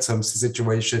near-term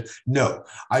situation. No,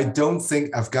 I don't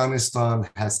think Afghanistan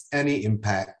has any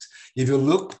impact. If you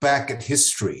look back at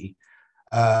history,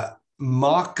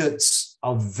 markets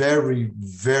are very,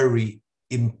 very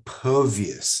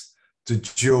impervious to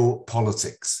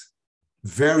geopolitics.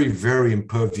 Very, very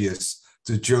impervious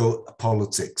to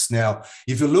geopolitics. Now,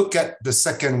 if you look at the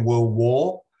Second World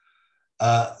War,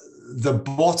 the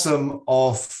bottom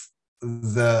of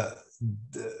the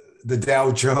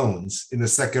Dow Jones in the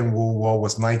Second World War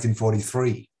was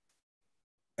 1943.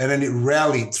 And then it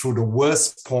rallied through the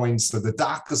worst points, the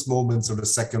darkest moments of the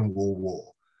Second World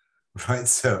War, right?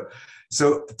 So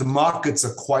the markets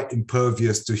are quite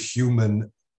impervious to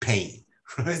human pain,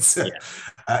 right? So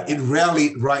it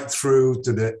rallied right through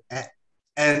to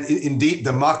and indeed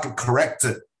the market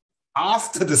corrected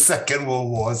after the Second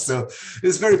World War. So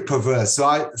it's very perverse. So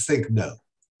I think no,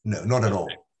 not at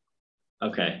all.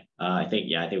 Okay, I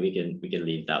think we can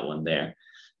leave that one there.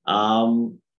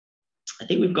 I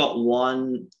think we've got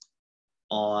one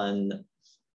on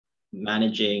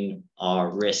managing our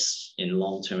risks in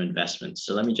long-term investments.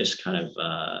 So let me just kind of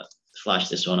flash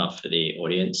this one up for the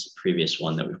audience, previous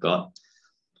one that we've got.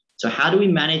 So how do we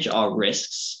manage our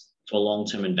risks for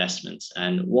long-term investments,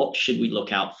 and what should we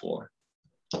look out for?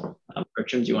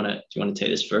 Bertram, do you want to take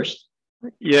this first?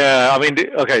 Yeah, I mean,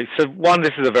 okay. So one,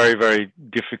 this is a very, very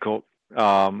difficult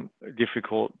one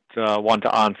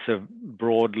to answer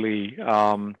broadly.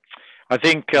 I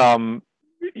think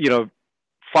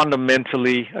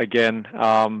fundamentally, again,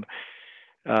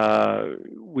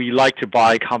 we like to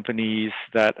buy companies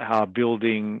that are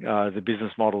building the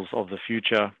business models of the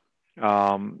future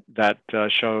that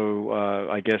show,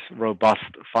 I guess, robust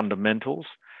fundamentals.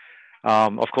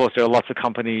 Of course, there are lots of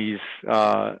companies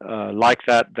like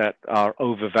that are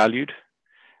overvalued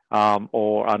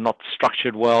or are not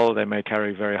structured well. They may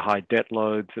carry very high debt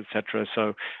loads, etc.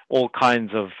 So all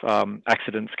kinds of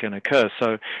accidents can occur.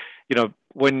 So,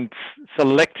 when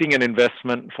selecting an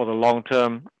investment for the long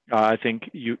term, I think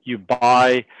you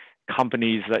buy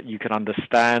companies that you can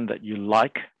understand, that you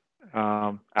like.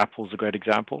 Apple's a great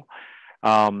example,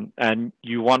 and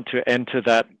you want to enter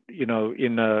that,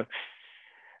 in a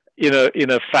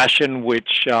fashion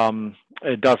which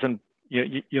it doesn't.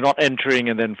 You're not entering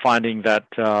and then finding that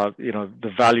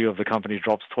the value of the company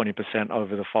drops 20%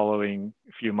 over the following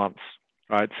few months,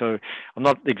 right? So I'm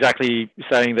not exactly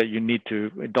saying that you need to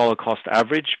dollar cost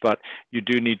average, but you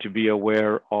do need to be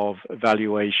aware of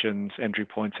valuations, entry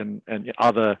points, and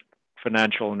other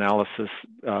financial analysis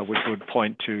which would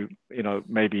point to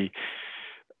maybe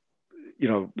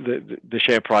the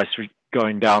share price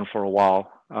going down for a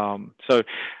while. So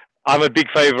I'm a big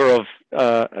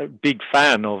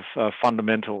fan of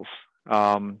fundamentals,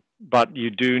 but you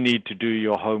do need to do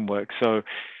your homework. So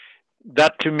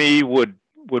that to me would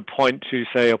point to,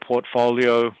 say, a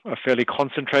fairly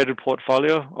concentrated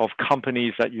portfolio of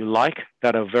companies that you like,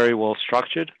 that are very well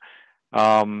structured,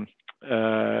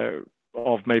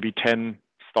 of maybe 10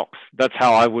 stocks. That's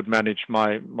how I would manage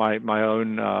my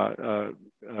own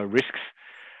risks.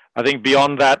 I think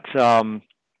beyond that,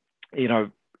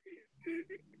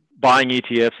 buying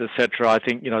ETFs, etc. I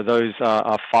think those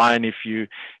are fine if you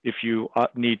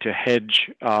need to hedge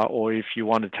or if you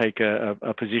want to take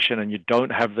a position and you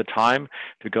don't have the time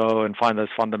to go and find those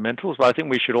fundamentals. But I think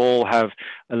we should all have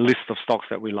a list of stocks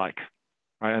that we like,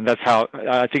 right? And that's how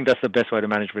I think that's the best way to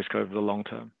manage risk over the long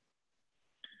term.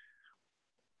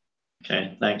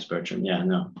 Okay, thanks, Bertram. Yeah,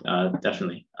 no,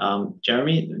 definitely.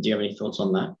 Jeremy, do you have any thoughts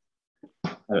on that?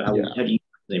 How do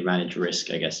you manage risk,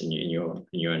 I guess, in your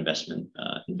investment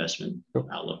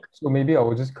outlook? So maybe I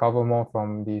will just cover more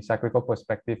from the cyclical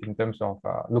perspective in terms of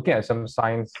looking at some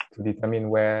signs to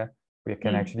determine where we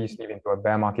can actually slip into a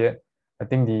bear market. I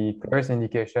think the clearest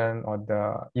indication or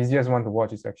the easiest one to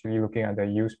watch is actually looking at the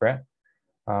yield spread,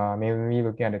 mainly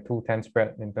looking at the 2-10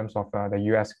 spread in terms of the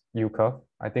US yield curve.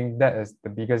 I think that is the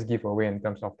biggest giveaway in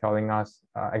terms of telling us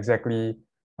exactly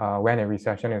when a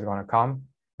recession is going to come.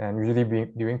 And usually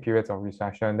during periods of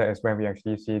recession, that is when we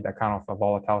actually see that kind of a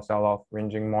volatile sell-off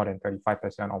ranging more than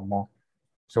 35% or more.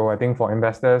 So I think for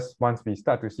investors, once we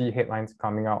start to see headlines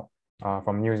coming out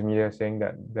from news media saying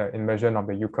that the inversion of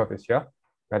the yield curve is here,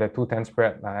 where the 2-10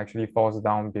 spread actually falls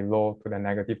down below to the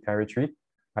negative territory,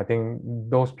 I think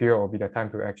those periods will be the time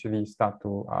to actually start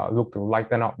to look to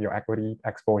lighten up your equity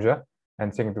exposure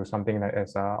and sink into something that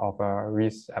is of a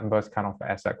risk-averse kind of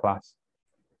asset class.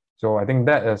 So I think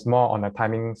that is more on the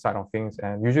timing side of things.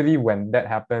 And usually when that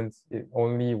happens, it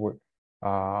only would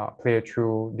play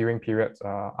through during periods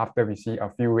after we see a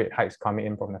few rate hikes coming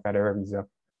in from the Federal Reserve.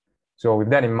 So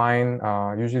with that in mind,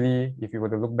 usually if you were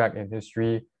to look back in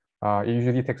history, it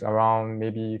usually takes around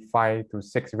maybe 5 to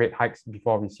 6 rate hikes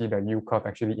before we see the yield curve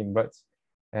actually inverts.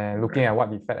 And looking at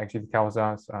what the Fed actually tells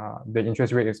us, the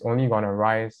interest rate is only going to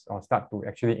rise or start to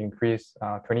actually increase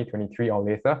 2023 or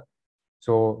later.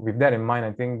 So with that in mind,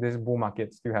 I think this bull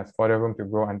market still has further room to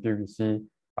grow until we see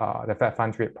the Fed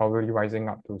funds rate probably rising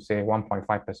up to, say,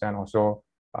 1.5% or so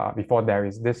before there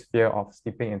is this fear of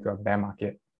slipping into a bear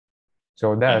market.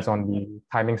 So that is on the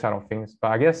timing side of things.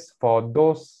 But I guess for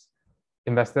those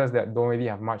investors that don't really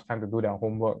have much time to do their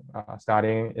homework,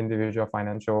 studying individual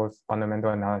financials,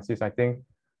 fundamental analysis, I think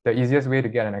the easiest way to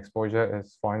get an exposure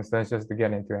is, for instance, just to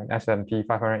get into an S&P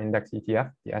 500 index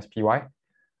ETF, the SPY.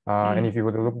 And if you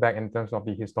were to look back in terms of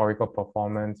the historical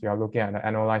performance, you are looking at an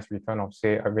annualized return of,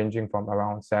 say, ranging from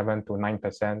around 7 to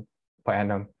 9% per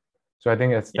annum. So I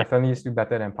think it's definitely still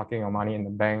better than parking your money in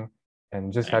the bank,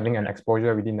 and just having an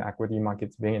exposure within the equity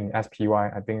markets being in the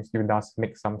SPY, I think still does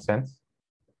make some sense.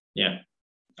 Yeah.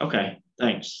 Okay,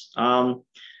 thanks. I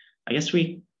guess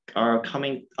we are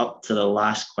coming up to the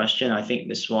last question. I think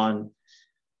this one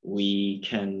we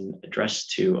can address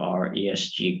to our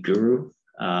ESG guru,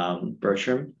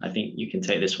 Bertram. I think you can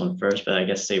take this one first, but I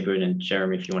guess Boon and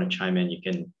Jeremy, if you want to chime in, you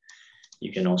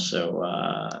can also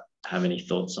have any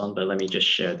thoughts on. But let me just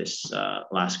share this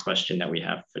last question that we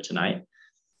have for tonight.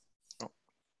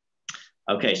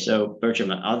 Okay, so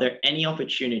Bertram, are there any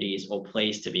opportunities or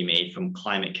plays to be made from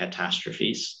climate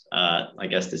catastrophes? I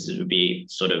guess this would be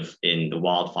sort of in the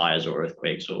wildfires or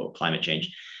earthquakes or climate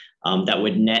change that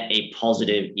would net a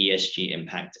positive ESG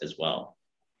impact as well.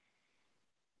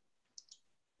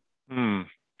 I'm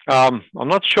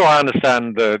not sure I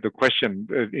understand the question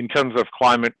in terms of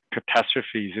climate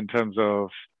catastrophes, in terms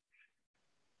of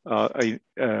I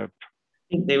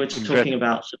think they were talking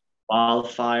about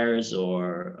wildfires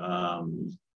or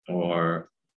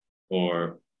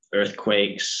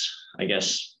earthquakes. I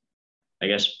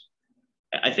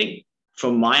think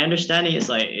from my understanding, it's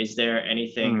like, is there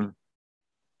anything?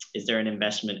 Is there an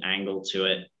investment angle to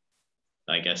it?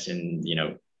 I guess in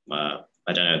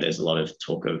I don't know. There's a lot of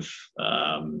talk of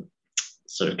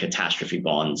sort of catastrophe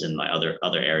bonds and like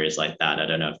other areas like that. I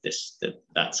don't know if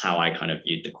that's how I kind of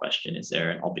viewed the question. Is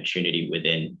there an opportunity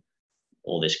within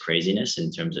all this craziness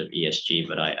in terms of ESG?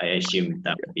 But I assume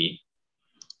that would be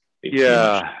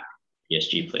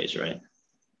ESG plays, right?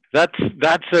 That's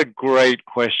a great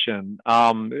question.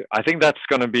 I think that's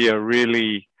going to be a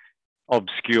really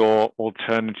obscure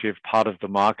alternative part of the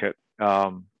market,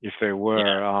 if there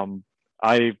were.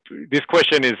 This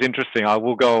question is interesting. I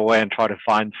will go away and try to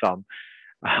find some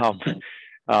instruments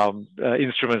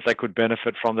that could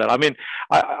benefit from that. I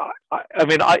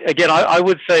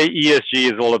would say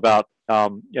ESG is all about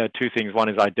two things. One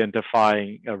is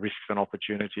identifying risks and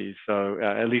opportunities. So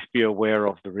at least be aware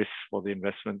of the risks for the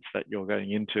investments that you're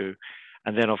going into.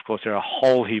 And then, of course, there are a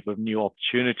whole heap of new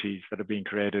opportunities that are being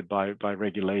created by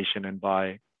regulation and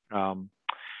by,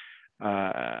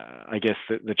 I guess,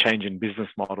 the change in business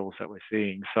models that we're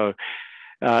seeing. So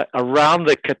around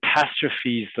the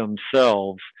catastrophes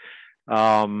themselves,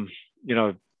 I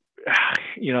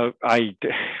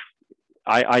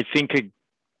think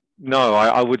no.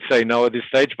 I would say no at this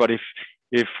stage. But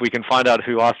if we can find out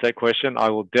who asked that question, I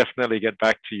will definitely get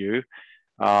back to you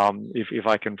if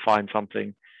I can find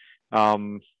something.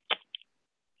 Sounds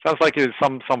like it's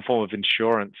some form of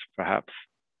insurance, perhaps.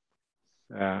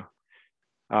 I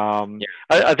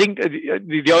think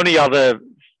the only other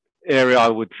area I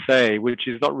would say, which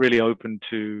is not really open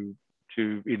to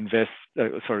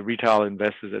retail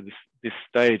investors at this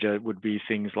stage, would be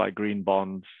things like green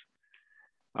bonds,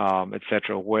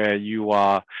 etc., where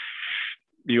you're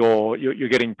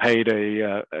getting paid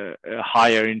a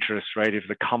higher interest rate if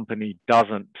the company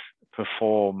doesn't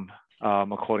perform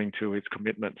according to its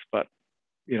commitments. But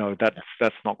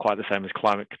that's not quite the same as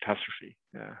climate catastrophe.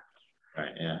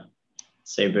 Right. Yeah.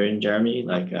 Boon, Jeremy,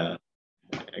 I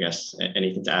guess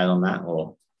anything to add on that,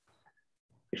 or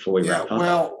before we wrap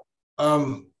up?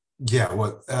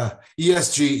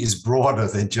 ESG is broader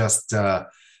than just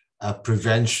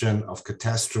prevention of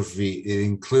catastrophe. It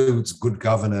includes good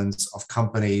governance of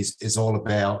companies. It's all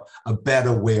about a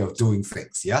better way of doing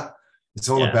things. It's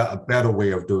all about a better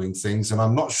way of doing things. And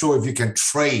I'm not sure if you can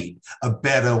trade a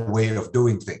better way of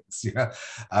doing things.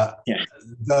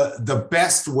 The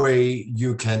best way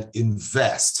you can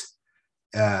invest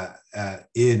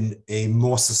in a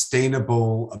more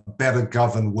sustainable, a better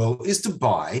governed world is to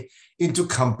buy into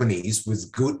companies with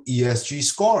good ESG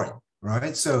scoring,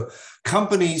 right? So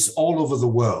companies all over the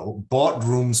world,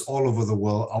 boardrooms all over the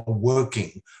world are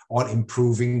working on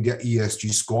improving their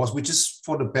ESG scores, which is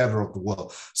for the better of the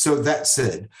world. So that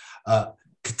said,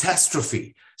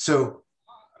 catastrophe. So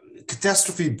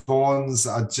catastrophe bonds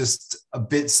are just a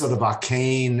bit sort of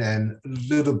arcane and a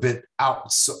little bit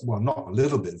outside, well, not a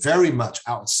little bit, very much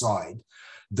outside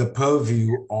the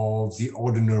purview of the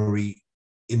ordinary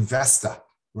investor,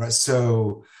 right?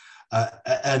 So,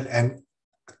 and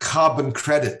carbon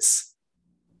credits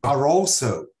are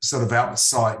also sort of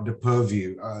outside the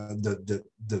purview,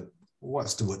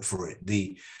 what's the word for it?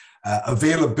 The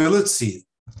availability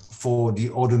for the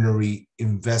ordinary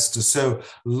investor. So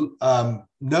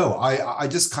no, I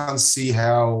just can't see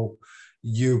how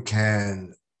you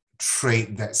can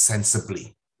trade that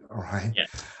sensibly, all right?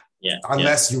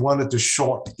 Unless you wanted to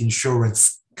short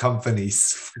insurance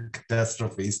companies for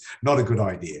catastrophes, not a good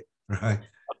idea, right?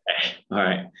 Okay.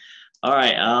 All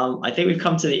right. I think we've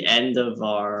come to the end of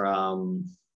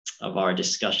our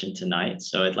discussion tonight.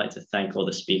 So I'd like to thank all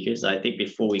the speakers. I think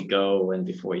before we go and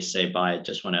before we say bye, I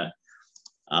just want to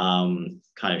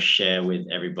kind of share with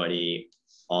everybody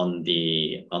on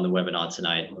the webinar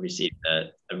tonight, obviously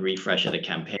a refresh of the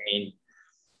campaign.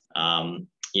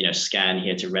 Scan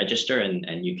here to register,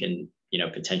 and you can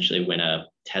potentially win a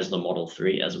Tesla Model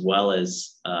 3 as well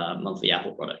as monthly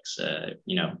Apple products.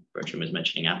 Bertram was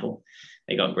mentioning Apple.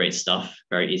 They got great stuff,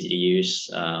 very easy to use,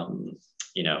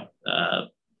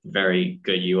 very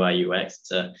good UI, UX.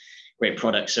 It's a great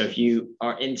product. So if you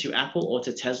are into Apple or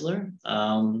to Tesla,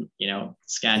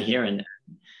 scan here and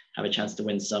have a chance to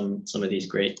win some of these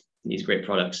great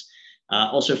products.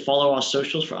 Also follow our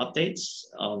socials for updates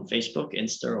on Facebook,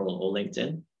 Insta, or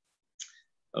LinkedIn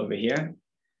over here.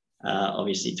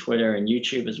 Obviously Twitter and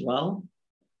YouTube as well.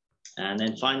 And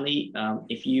then finally,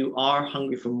 if you are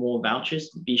hungry for more vouchers,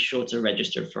 be sure to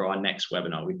register for our next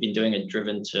webinar. We've been doing a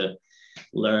Driven to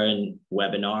Learn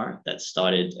webinar that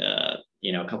started a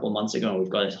couple of months ago, and we've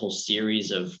got a whole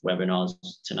series of webinars.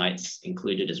 Tonight's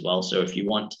included as well. So if you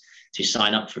want to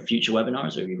sign up for future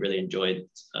webinars, or if you really enjoyed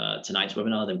tonight's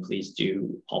webinar, then please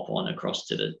do hop on across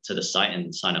to the site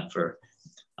and sign up for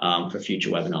future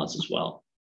webinars as well.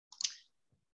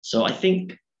 So I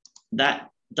think that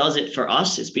does it for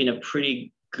us. It's been a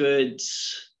pretty good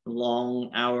long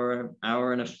hour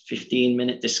and a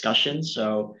 15-minute discussion.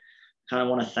 So kind of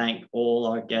want to thank all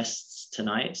our guests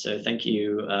tonight. So thank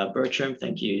you, Bertram,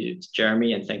 thank you,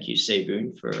 Jeremy, and thank you,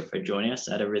 Boon, for joining us.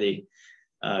 I had a really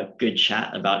good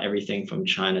chat about everything from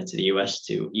China to the US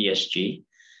to ESG.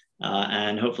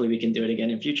 And hopefully we can do it again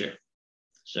in future.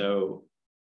 So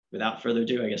without further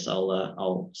ado, I guess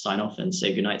I'll sign off and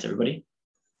say goodnight to everybody.